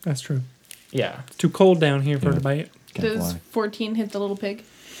attacked you. That's true. Yeah. It's too cold down here for Yeah. to bite. Can't Does fly. 14 hit the little pig?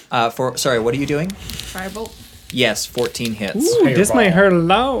 Sorry, what are you doing? Firebolt. Yes, 14 hits. Ooh, this Fireball. might hurt a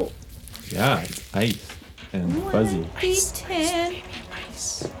lot. Yeah, it's ice and fuzzy. 10.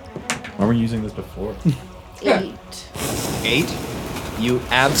 Why were we using this before? 8. 8. You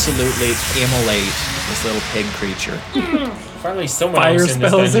absolutely immolate this little pig creature. Finally, someone Fire else in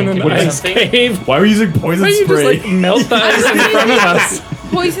this spells in dungeon an can do ice something. cave. Why are we using poison Why don't you just like melt the ice in front of us?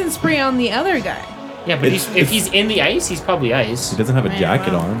 Poison spray on the other guy. Yeah, but if he's in the ice, he's probably ice. He doesn't have a Man,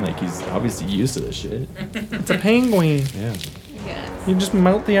 jacket wow. on. Like he's obviously used to this shit. It's a penguin. Yeah. Yeah. You just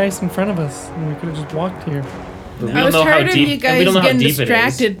melt the ice in front of us, and we could have just walked here. But we I don't was know how tired of deep. you and guys we don't know how getting deep it is.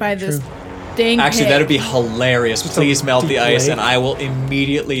 distracted by this dang Actually, pig. that'd be hilarious. Please melt the deep ice, lake. and I will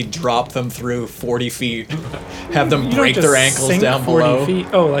immediately drop them through 40 feet. Have them You don't break just their ankles sink down 40 below. feet.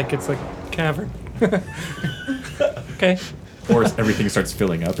 Oh, like it's like a cavern. Okay. Or everything starts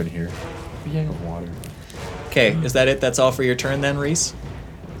filling up in here. Yeah. Of water. Okay, is that it? That's all for your turn then, Reese?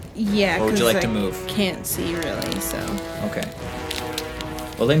 Yeah, What would you 'cause like to I move? Can't see really, so. Okay.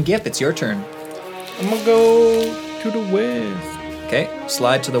 Well then, Gip, it's your turn. I'm gonna go to the west. Okay,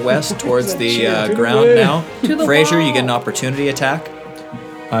 slide to the west towards the chair? To the ground west. now. To the Frazier, you wall. get an opportunity attack.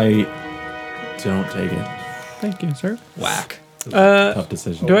 I don't take it. Thank you, sir. Whack. Tough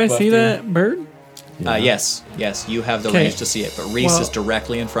decision. Do I see that bird? Yeah. Yes, you have the 'Kay. range to see it, but Reese Well- is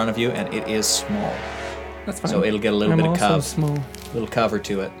directly in front of you, and it is small, That's fine. so it'll get a little I'm bit of also cover, small. little cover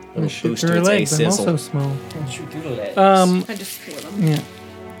to it, I little shoot boost through to her its a legs. I'm also sizzle. small. Shoot through the legs. I just split them. Yeah.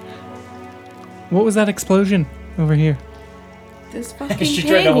 What was that explosion over here? This fucking she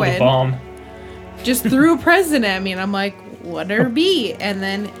tried to hold the penguin bomb. just threw a present at me, and I'm like, what her be? And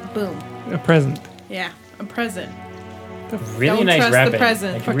then, boom. A present. Yeah, a present. Really Don't nice trust the wrapping.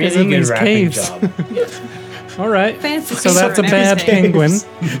 present. Like, Fuck is really in good these wrapping caves? job. All right. Fancy So that's a paper and bad everything.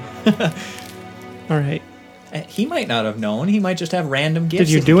 penguin. All right. He might not have known. He might just have random gifts. Did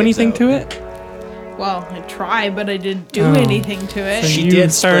you that he do gives anything out. to it? Well, I tried, but I didn't do Oh. anything to it. So She You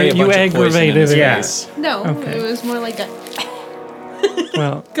did spray a started- you bunch of poison in aggravated his it. Yeah. face. No, Okay. it was more like a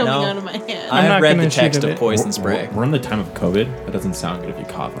Well, coming No. out of my hand. I have not read gonna the shoot text at of it. poison spray. We're in the time of COVID. That doesn't sound good if you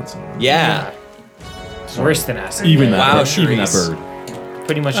cough on someone. Yeah. It's worse than acid. Even that Wow, bird. Even that Sharice. bird.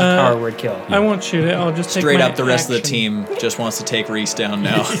 Pretty much a power word kill. I won't shoot it. I'll just take Straight my up, the rest of the action. team just wants to take Reese down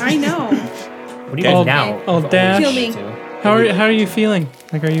now. I know. What do you I'll- mean now? I'll I've always dash. Kill wanted me. to. How are you feeling?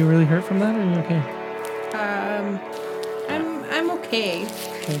 Like, are you really hurt from that, or are you okay? I'm okay.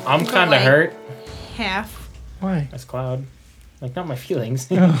 I'm But, kind of like- hurt. Half. Why? That's Cloud. Like, not my feelings.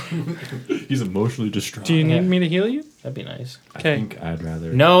 He's emotionally distraught. Do you need Yeah. me to heal you? That'd be nice. I Okay. think I'd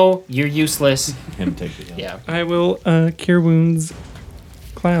rather No, you're useless. him take the heal. Yeah. I will cure wounds.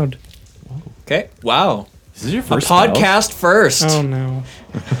 Cloud. Okay. Wow. This is your A first spell? podcast first. Oh no.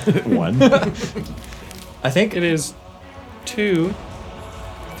 One. I think It is 2,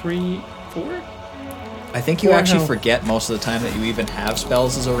 3, 4. I think you Or actually help. forget most of the time that you even have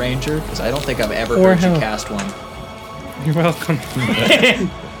spells as a ranger, because I don't think I've ever Or heard you help. cast one. You're welcome.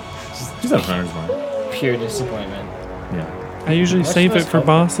 Just have Hunter's Mark. Pure disappointment. Yeah. I usually What's save it this for help?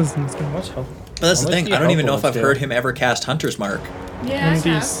 bosses and stuff. What's help? But that's the What's thing, the I don't even know if help I've one heard do? him ever cast Hunter's Mark. Yeah, I have.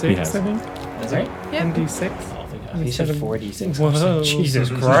 MD6, He I has. think. Is it? Yep. MD6. Oh, thank God. He said Instead of- 4d6. Whoa. Jesus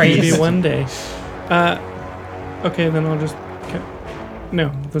Maybe Christ. one day. Okay, then I'll just. No,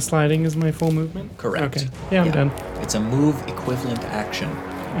 the sliding is my full movement? Correct. Okay. Yeah, I'm Yeah. done. It's a move equivalent action.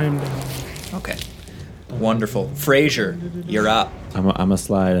 I'm done. Okay. Wonderful. Frazier, you're up. I'm a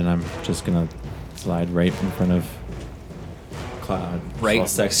slide, and I'm just gonna slide right in front of Cloud. Right, All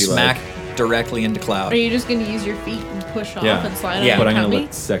sexy smack like. directly into Are Cloud. you just gonna use your feet and push off Yeah. and slide Yeah. on But your I'm gonna tummy?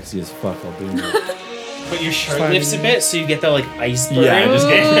 look sexy as fuck. I'll do that. But your shirt Sliding. lifts a bit, so you get that like ice burn. Yeah, I just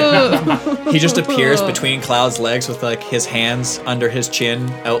get- He just appears between Cloud's legs with like his hands under his chin,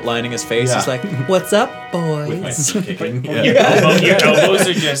 outlining his face. Yeah. He's like, "What's up, With my boys?" kicking. Your elbows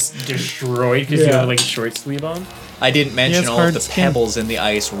are just destroyed because you Yeah. have like short sleeve on. I didn't mention has all of hard the skin. pebbles in the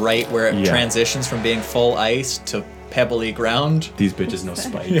ice right where it Yeah. transitions from being full ice to pebbly ground. These bitches know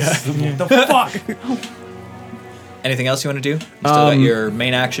spikes. Yeah. Anything else you want to do? You still got your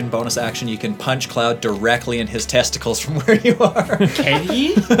main action, bonus action. You can punch Cloud directly in his testicles from where you are. Can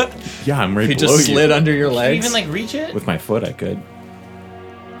he? Yeah, I'm right He below just you. slid under your Can you legs. even like reach it? With my foot, I could.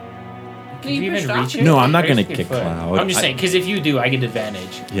 Can you You pushed even off reach your it? No, I'm not Where's gonna your kick foot? Cloud. I'm just I- saying, because if you do, I get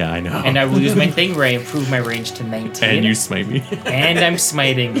advantage. Yeah, I know. And I will use my thing where I improve my range to 19. And you smite me. And I'm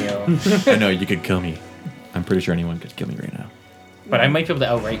smiting you. I know you could kill me. I'm pretty sure anyone could kill me right now. But I might be able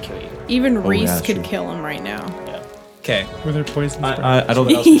to outright kill you. Even Oh, Reese yeah, could true. kill him right now. Okay. With her poison spray. I don't.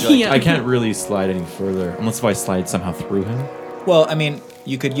 What else would you like? Yeah. I can't really slide any further unless if I slide somehow through him. Well, I mean,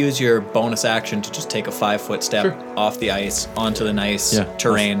 you could use your bonus action to just take a 5-foot step Sure. off the ice onto the nice Yeah.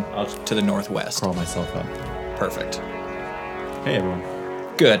 terrain I'll to the northwest. crawl myself up. Perfect. Hey everyone.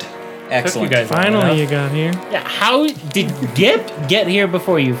 Good. Took you Excellent. guys long Finally, you enough. got here. Yeah, how did Gip get here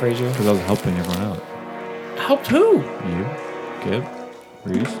before you, Fraser? Because I was helping everyone out. Helped who? You, Gib,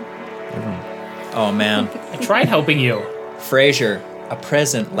 Reese, everyone. Oh man. I tried helping you. Frazier, a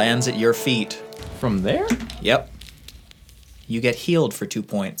present lands at your feet. From there? Yep. You get healed for 2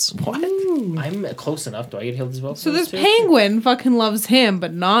 points. What? I'm close enough. Do I get healed as well? So for this too? penguin fucking loves him,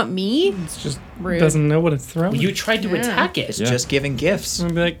 but not me. It's just Rude. doesn't know what it's throwing. You tried to Yeah. attack it. It's Yeah. just giving gifts. I'm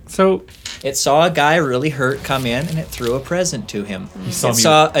gonna be like, so It saw a guy really hurt come in and it threw a present to him. saw It me-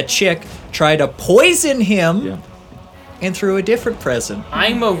 saw a chick try to poison him Yeah. and threw a different present.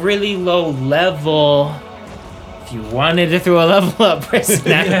 I'm a really low level. If you wanted to throw a level up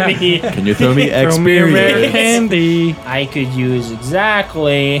person at me, Can you throw me throw me a red experience? candy. I could use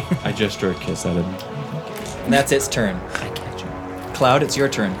exactly. I gesture a kiss at him. And that's its turn. I catch you. Cloud, it's your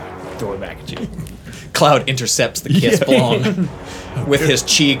turn. Throw it back at you. Cloud intercepts the kiss blown with his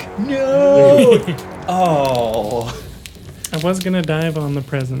cheek. No! Oh. I was gonna dive on the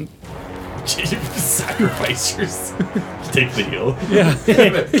present. Sacrifice yours. Take the heal. Yeah.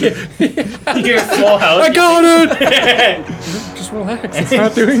 You're full health. I got it! Just relax. It's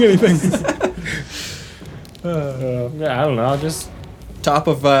not doing anything. I don't know. I'll just. Top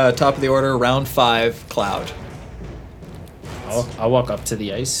of the order, round 5, Cloud. I'll walk up to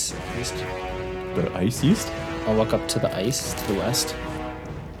the ice. East. The ice east? I'll walk up to the ice to the west.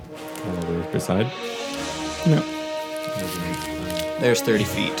 Over beside? No. There's 30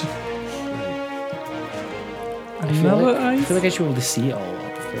 feet. Another I ice? feel like I should be able to see all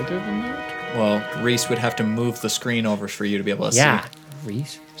up further than that. Well, Reese would have to move the screen over for you to be able to Yeah. see.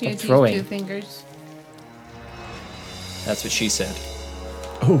 Reese, You stop have to use throwing. 2 fingers. That's what she said.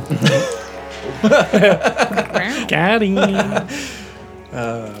 Got him.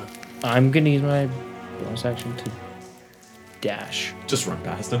 I'm gonna use my bonus action to dash. Just run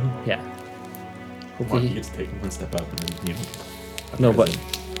past him. Yeah. Come on, Hopefully, you get to take one step up and then, you know.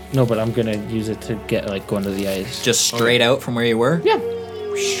 no, but I'm gonna use it to get like going to the ice. Just straight out from where you were? Yeah.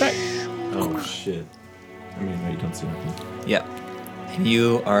 Straight. Oh shit. I mean, no, you don't see anything. Yep. And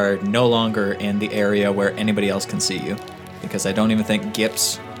you are no longer in the area where anybody else can see you. Because I don't even think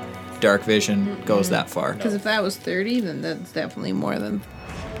Gip's dark vision goes that far. Because if that was 30, then that's definitely more than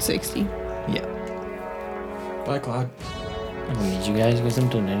 60. Yeah. Bye, Cloud. I don't need you guys haven't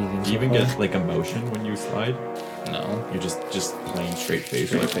done anything. Do you so even far. get like emotion when you slide? No. You're just plain straight face.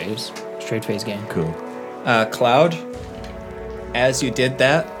 Straight Right? face. Straight face game. Cool. Cloud, as you did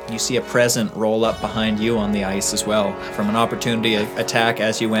that, you see a present roll up behind you on the ice as well. From an opportunity attack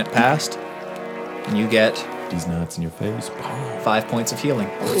as you went past. And you get These nuts in your face. 5 points of healing.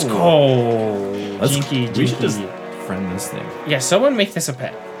 Oh, Let's, jinky, we should jinky. just friend this thing. Yeah, someone make this a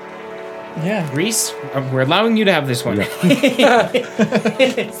pet. Yeah. Reese, we're allowing you to have this one.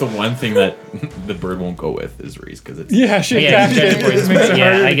 It's the one thing that the bird won't go with is Reese because it's Yeah, she Yeah, catches it. points. Makes it harder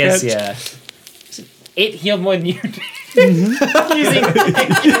Yeah, I to guess, catch. yeah. It healed more than you did.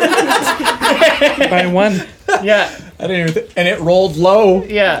 By 1. Yeah, I didn't even and it rolled low.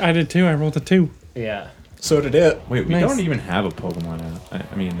 yeah, I did too. I rolled a 2. yeah. So did it. Wait, we Nice. don't even have a Pokemon out.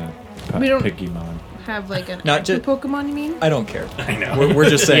 I mean, We don't- Pigimon. Have like an Not extra ju- Pokemon, you mean? I don't care. I know. We're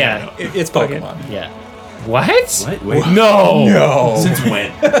just saying Yeah. it's Pokemon. Yeah. What? What? Wait, No. No. Since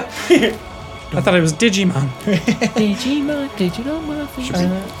when? I thought it was Digimon. Digimon.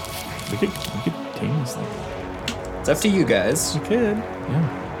 we could tame this thing. It's up to you guys. You could.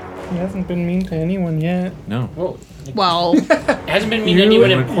 Yeah. He hasn't been mean to anyone yet. No. Whoa. Well, Hasn't been mean to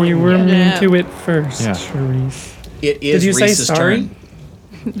anyone important. You were yet. mean Yeah. to it first, Yeah. Charisse. It is Did you say Reese's sorry? turn.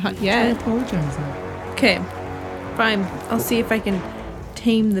 not I yet. apologize. Okay, fine. I'll see if I can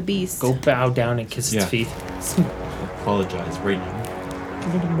tame the beast. Go bow down and kiss its Yeah. feet. Apologize right now.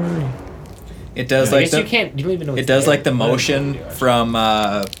 Give it a worry. It does I like guess the you can't. You don't even know. it it's does there. like the motion from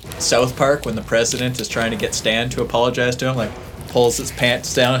South Park when the president is trying to get Stan to apologize to him, like pulls his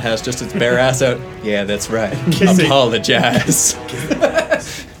pants down, has just his bare ass out. Yeah, that's right. Apologize.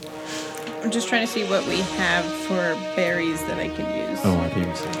 I'm just trying to see what we have for berries that I can use. Oh, I think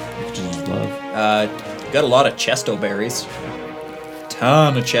you said you could just use love. Got a lot of Chesto berries.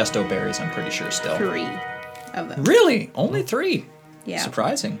 Ton of Chesto berries, I'm pretty sure still. 3 of them. Really? Only 3? Yeah.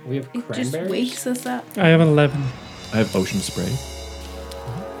 Surprising. We have It just cranberries. wakes us up. I have 11. I have ocean spray.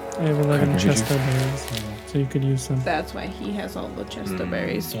 I have 11 Cranberry juice. Chesto berries. So you could use some. That's why he has all the Chesto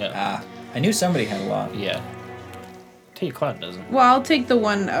berries. Yeah. I knew somebody had a lot. Yeah. Tell you, Cloud doesn't. Well, I'll take the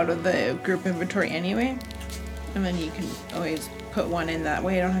one out of the group inventory anyway. And then you can always put one in that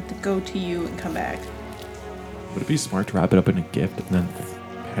way. I don't have to go to you and come back. Would it be smart to wrap it up in a gift and then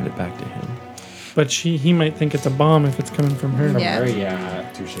hand it back to him? But he might think it's a bomb if it's coming from her. Yeah. Yeah,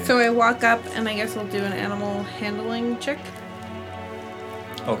 touche. So I walk up and I guess I'll do an animal handling check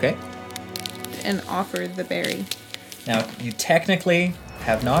Okay. and offer the berry. Now, you technically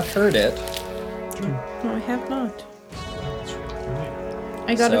have not heard it. No, I have not.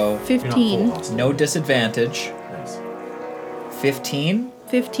 I got So, a 15. No disadvantage. Nice. 15?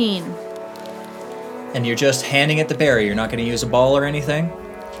 15. And you're just handing it the berry. You're not going to use a ball or anything?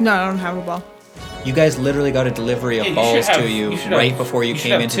 No, I don't have a ball. You guys literally got a delivery of balls to you right before you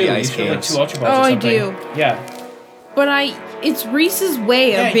came into the ice caves. Two Ultra Balls Oh, or I something. do. Yeah. But it's Reese's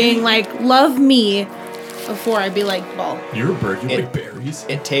way Yeah, of being you- like, love me before I be like, ball. You're a bird. You It- like berries.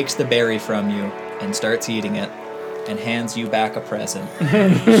 It takes the berry from you and starts eating it and hands you back a present.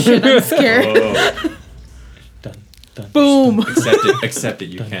 Shit, I'm scared. Whoa. Dun, dun. Boom. Accept it. Accept it.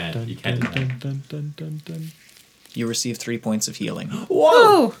 You can't. You can't deny. Dun, dun, dun, dun. You receive 3 points of healing.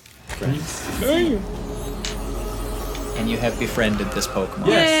 Whoa. And you have befriended this Pokemon.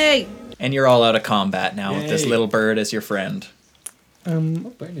 Yay. And you're all out of combat now with this Yay. little bird as your friend.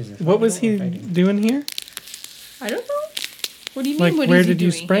 Bird is it? What was he Fighting. doing here? I don't know. What do you mean? Like, what where is he did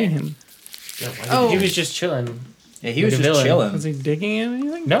you doing spray here? him? Oh, He was just chilling. Yeah, he Like was a just villain. chilling. Was he digging at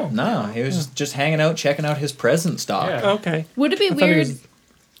anything? No. No, he was just hanging out, checking out his present stock. Yeah. Okay. would it be I thought he weird? was-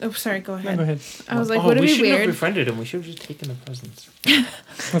 Oh, sorry. Go ahead. No, go ahead. I was like, Oh, would it we be shouldn't have weird? befriended him. We should have just taken the presents.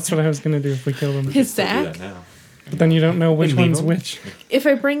 That's what I was gonna do if we killed him. His Still do sack. that now. But then you don't know which leave one's him. which. If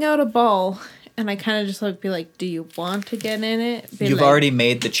I bring out a ball and I kind of just like be like, do you want to get in it? Be You've like, already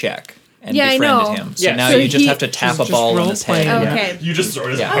made the check and Yeah, I befriended know. him. So Yeah. now So you just he- have to tap a just ball on his head. role-playing. Okay. You just throw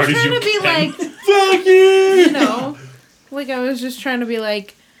it as Yeah. I hard was as trying you to be can. like, fuck you know, like I was just trying to be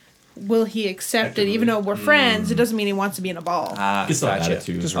like, will he accept it? Even though we're friends, it doesn't mean he wants to be in a ball. Ah, It's not gotcha.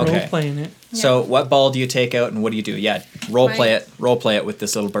 attitude. Just Okay. role playing it. So what ball do you take out and what do you do? Yeah, role My- play it. Role play it with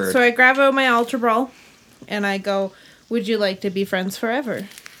this little bird. So I grab out my Ultra Ball, and I go, "Would you like to be friends forever?"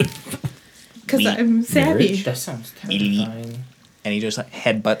 Because I'm savvy. That sounds terrifying. And he just like,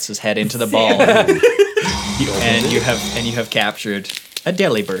 headbutts his head into the ball, and you have captured a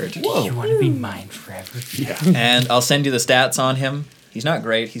Delibird. You want to be mine forever? And I'll send you the stats on him. He's not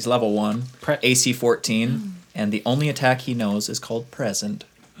great. He's level 1, Pre- AC 14, and the only attack he knows is called Present.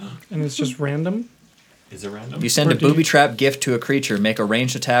 And it's just random. Is it random? You send Or a do you- booby trap gift to a creature, make a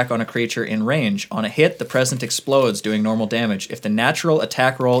ranged attack on a creature in range. On a hit, the present explodes, doing normal damage. If the natural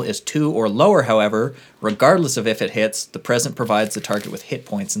attack roll is 2 or lower, however, regardless of if it hits, the present provides the target with hit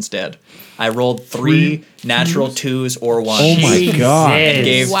points instead. I rolled 3 natural 2s or 1s. Oh my God. And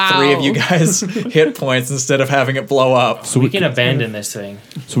gave Wow. 3 of you guys hit points instead of having it blow up. So We can abandon this thing.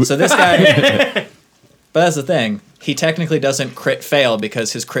 So this guy... But that's the thing. He technically doesn't crit fail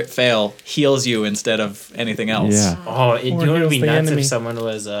because his crit fail heals you instead of anything else. Yeah. Oh, Or you know what would heals be the nuts enemy. if someone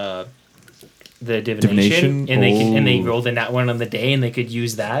was the divination, Divination? and they Oh. rolled in that one on the day, and they could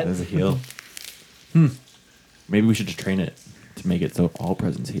use that. As a heal. Maybe we should just train it to make it so all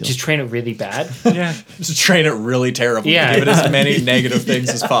presents heal. Just train it really bad, Yeah. Just train it really terribly. Yeah. Give it as many negative things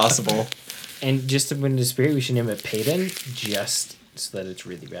as possible. and just to win the spirit, we should name it Peyton, just so that it's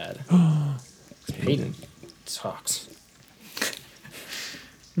really bad. Peyton sucks.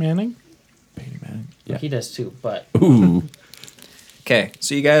 Manning? Painting man. Yeah. He does too, but Ooh. Okay,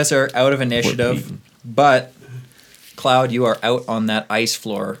 so you guys are out of initiative, Peyton. but Cloud, you are out on that ice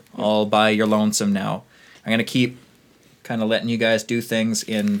floor all by your lonesome now. I'm gonna keep kind of letting you guys do things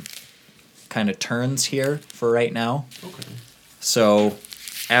in kind of turns here for right now. Okay. So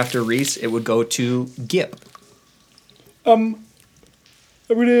after Reese, it would go to Gip. I'm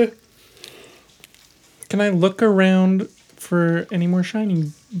gonna. Can I look around for any more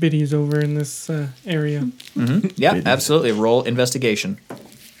shiny biddies over in this area? Yeah, Good. absolutely. Roll investigation.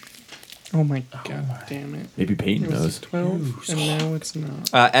 Oh my god damn it. Maybe Peyton It was knows. 12, and now it's not.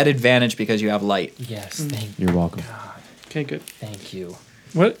 At advantage because you have light. yes, thank You're welcome. God, Okay, good. thank you.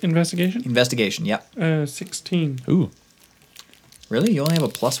 What? Investigation? Investigation, yeah. 16. Ooh. Really? You only have a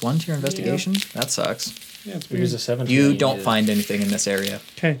 +1 to your investigation? That sucks. Yeah, it's Here's weird. a 17. You I don't needed- find anything in this area.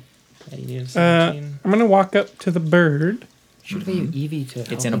 Okay. I needed a 17. I'm gonna walk up to the bird. Should we use Evie to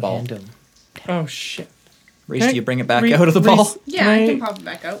help in a me ball. hand him? Oh shit. Reese, Can do I you bring it back re- out of the Reese, ball? Yeah, I can pop it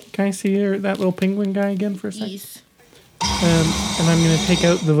back out. Can I see that little penguin guy again for a second? Yes. And I'm gonna take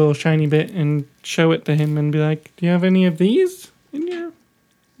out the little shiny bit and show it to him and be like, "Do you have any of these in your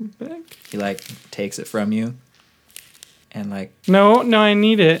bag?" He like takes it from you and like No, I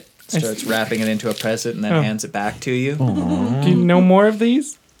need it. starts wrapping it into a present and then Oh. hands it back to you. Do you know more of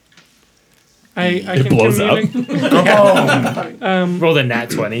these? I It can blows up. Roll the nat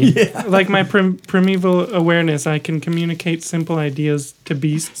 20. Like my primeval awareness, I can communicate simple ideas to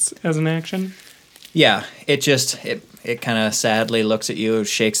beasts as an action. Yeah, it kind of sadly looks at you,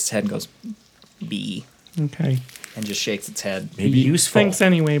 shakes its head, and goes, "B," Okay. and just shakes its head. Maybe Useful. Thanks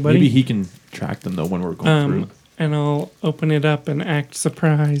anyway, buddy. Maybe he can track them though when we're going through. And I'll open it up and act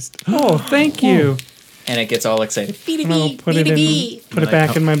surprised. Oh, thank you. And it gets all excited. And I'll put it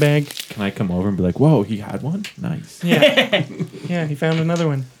back in my bag. Can I come over and be like, "Whoa, he had one? Nice, Yeah. Yeah, he found another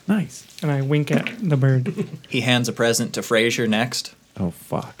one. nice." And I wink at the bird. He hands a present to Frasier next. Oh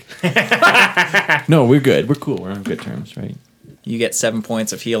fuck. No, we're good. We're cool. We're on good terms, right? You get 7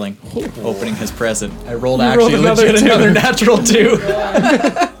 points of healing opening his present. I rolled You actually rolled another legit two. another natural 2.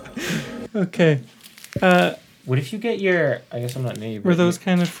 Okay. What if you get your... I guess I'm not near you. Were but those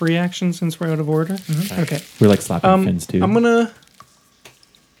kind of free actions since we're out of order? Okay. We're like slapping fins too. I'm gonna.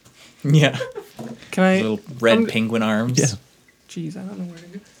 Yeah. Can I? Little red I'm- penguin arms. Yeah. Jeez, I don't know where to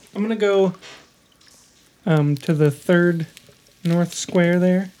go. I'm gonna go. To the third north square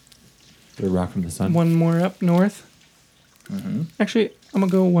there. The rock from the sun. One more up north. Actually, I'm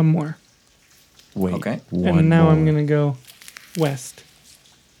gonna go one more, Wait. Okay. One and now I'm more. gonna go west.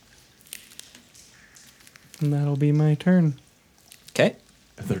 And that'll be my turn. Okay.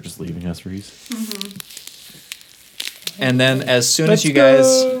 They're just leaving us, Reese. And then as soon as Let's you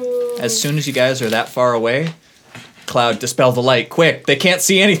guys go. are that far away, Cloud, dispel the light. Quick. They can't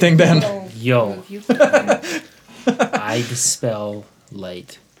see anything then. Yo, I dispel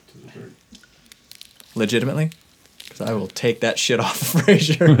light. Legitimately? Because I will take that shit off of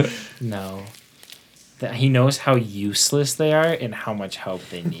Frasier. No. That he knows how useless they are and how much help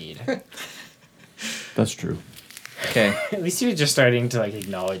they need. That's true. Okay. At least you're just starting to like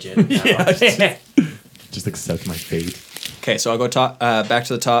acknowledge it now. Just accept my fate. Okay, so I'll go back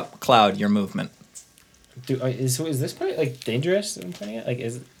to the top. Cloud, your movement. Is this part like dangerous that I'm pointing at? Like,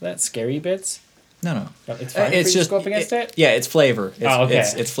 is that scary bits? No. No, it's fine. It's for you to just go up against it. Yeah, it's flavor. It's, Oh, okay.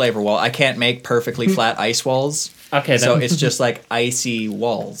 it's flavor wall. I can't make perfectly flat ice walls, Okay, so then. it's just like icy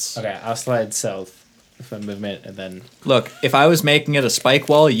walls. Okay, I'll slide south with my movement, and then Look, if I was making it a spike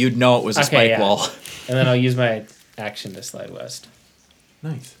wall, you'd know it was a Okay, spike yeah. wall. I'll use my action to slide west.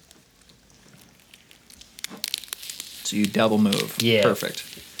 Nice. So you double move. Yeah. Perfect.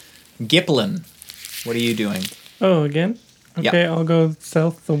 Giplin, what are you doing? Oh, again. Yep. Okay, I'll go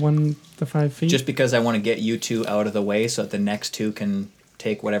south the 5 feet. Just because I want to get you two out of the way so that the next two can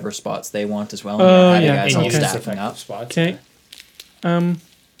take whatever spots they want as well. Oh, have you yeah, guys and all use use stacking effective up. spots. Okay.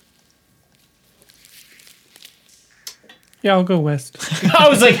 Yeah, I'll go west. I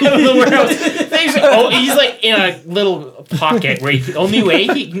was like, I don't know where else. He's like in a little pocket where the only way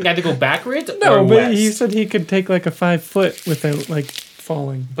he can either go backwards No, or but west. he said he could take like a 5 foot without like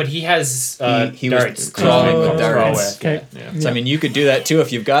falling? But he has He was darts. crawling with to darts. throw with. Okay. Yeah. So I mean, you could do that too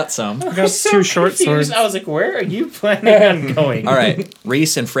if you've got some. I got two short Confused. swords. I was like, where are you planning on going? All right,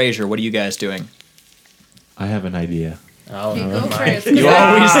 Reese and Fraser, what are you guys doing? I have an idea. Oh, Okay, never go mind. for it. You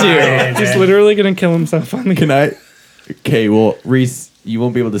always do. He's literally gonna kill himself on the Can I? Okay, well, Reese, you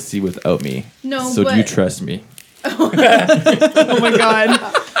won't be able to see without me. No, So but do you trust me? oh my god.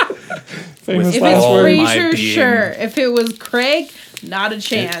 famous If last it's all word. my Fraser, being. sure. If it was Craig, not a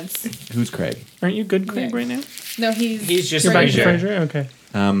chance. Who's Craig? Aren't you good, Craig, Okay. right now? No, he's just You're back to Fraser. Fraser?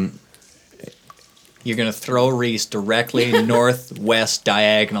 Okay. You're gonna throw Reese directly northwest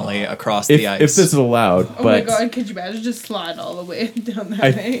diagonally across If the ice. this is allowed, Oh my but god, could you imagine just slide all the way down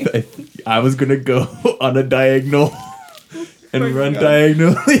that way? I was gonna go on a diagonal and my run God.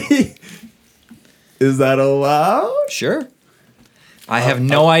 diagonally. Is that allowed? Sure. I have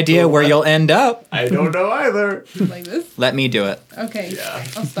no idea where you'll end up. I don't know either. Like this? Let me do it. Okay. Yeah.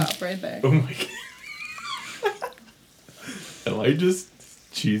 I'll stop right there. Oh my god. Am I just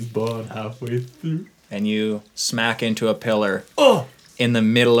cheese balling halfway through? And you smack into a pillar Oh! in the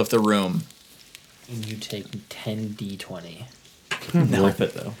middle of the room. And you take 10d20. Worth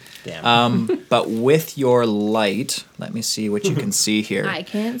it though. Damn. But with your light, let me see what you can see here. I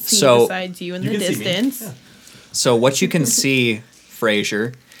can't see So- besides you in You the can see me. distance. Yeah. So what you can see,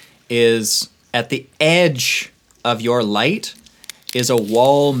 Fraser, is at the edge of your light is a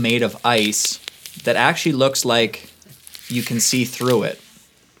wall made of ice that actually looks like you can see through it.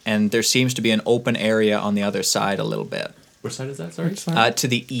 And there seems to be an open area on the other side a little bit. Which side is that? Sorry. To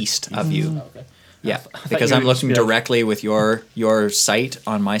the east of you. Okay. Yeah, thought because you I'm were looking just gonna- directly with your sight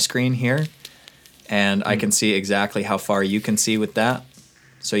on my screen here, and I can see exactly how far you can see with that.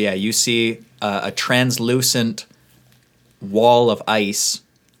 So yeah, you see a translucent wall of ice,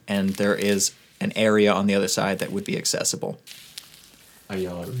 and there is an area on the other side that would be accessible. I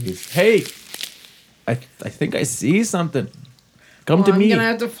yell at Reese. Hey! I think I see something. Come Well, to I'm me. gonna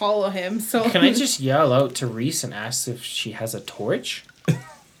have to follow him. So Can I just yell out to Reese and ask if she has a torch?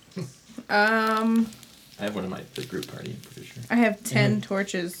 I have one in my the group party, I'm pretty sure. I have 10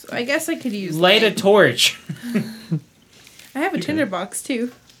 torches. I guess I could use Light a like- torch. I have a tinderbox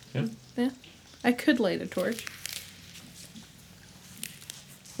too. Yeah. Yeah. I could light a torch.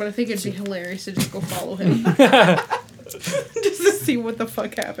 But I think it'd be hilarious to just go follow him. Just to see what the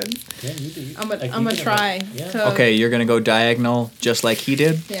fuck happens. Yeah, you do. I'm Like, gonna you can, try. like, yeah. to- Okay, you're gonna go diagonal just like he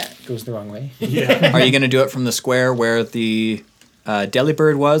did. Yeah. Goes the wrong way. Yeah. Are you gonna do it from the square where the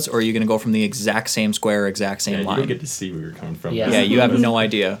Delibird was, or are you gonna go from the exact same square, exact same You line? don't get to see where you're coming from. Yeah. Yeah, you have no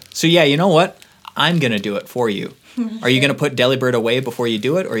idea. So yeah, you know what? I'm gonna do it for you. Are you gonna put Delibird away before you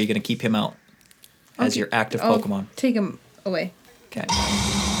do it, or are you gonna keep him out as Okay. your active I'll Pokemon? Take him away. Okay,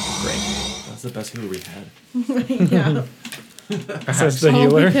 great. That's the best healer we had. Yeah. Says the All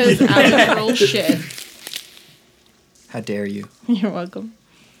healer. because I roll shit. How dare you? You're welcome.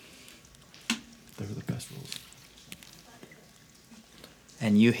 They were the best rules.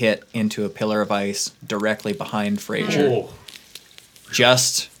 And you hit into a pillar of ice directly behind Fraser, Oh,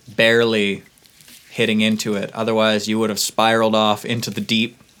 just barely hitting into it. Otherwise, you would have spiraled off into the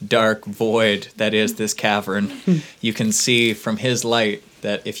deep, dark void that is this cavern. You can see from his light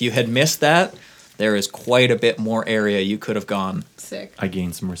that if you had missed that, there is quite a bit more area you could have gone. Sick. I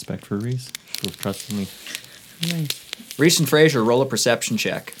gained some respect for Reese. For trusting me. Nice. Reese and Fraser, roll a perception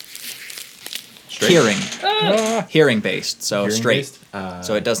check. Hearing. Hearing based, so Hearing straight. based?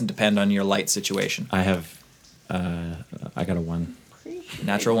 So it doesn't depend on your light situation. I have. I got a 1.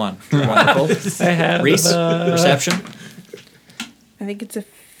 Natural one. Wonderful. I had Reese, perception. I think it's a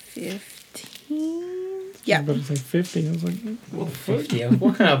 15. I Yeah. was about to say 50. I was like, Well, 50.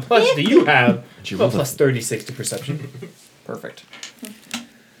 What kind of plus do you have? Did you Well, roll plus 36 to perception. Perfect.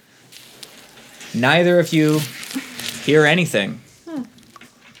 Neither of you hear anything.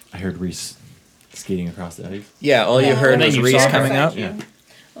 I heard Reese skating across the ice. Yeah, all you Yeah. heard And then was you Reese saw her. coming up. Yeah.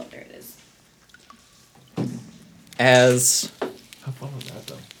 Oh, there it is. As How fun was that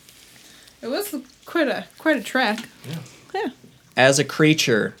though? It was quite a trek. Yeah. Yeah. as a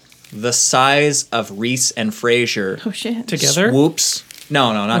creature the size of Reese and Fraser Oh shit. together? swoops.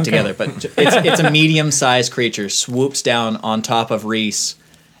 No, not Okay. together, but it's a medium-sized creature swoops down on top of Reese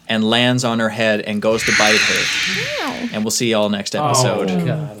and lands on her head and goes to bite her. Ow. And we'll see y'all next episode. Oh,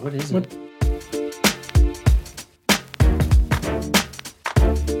 God. What is it? What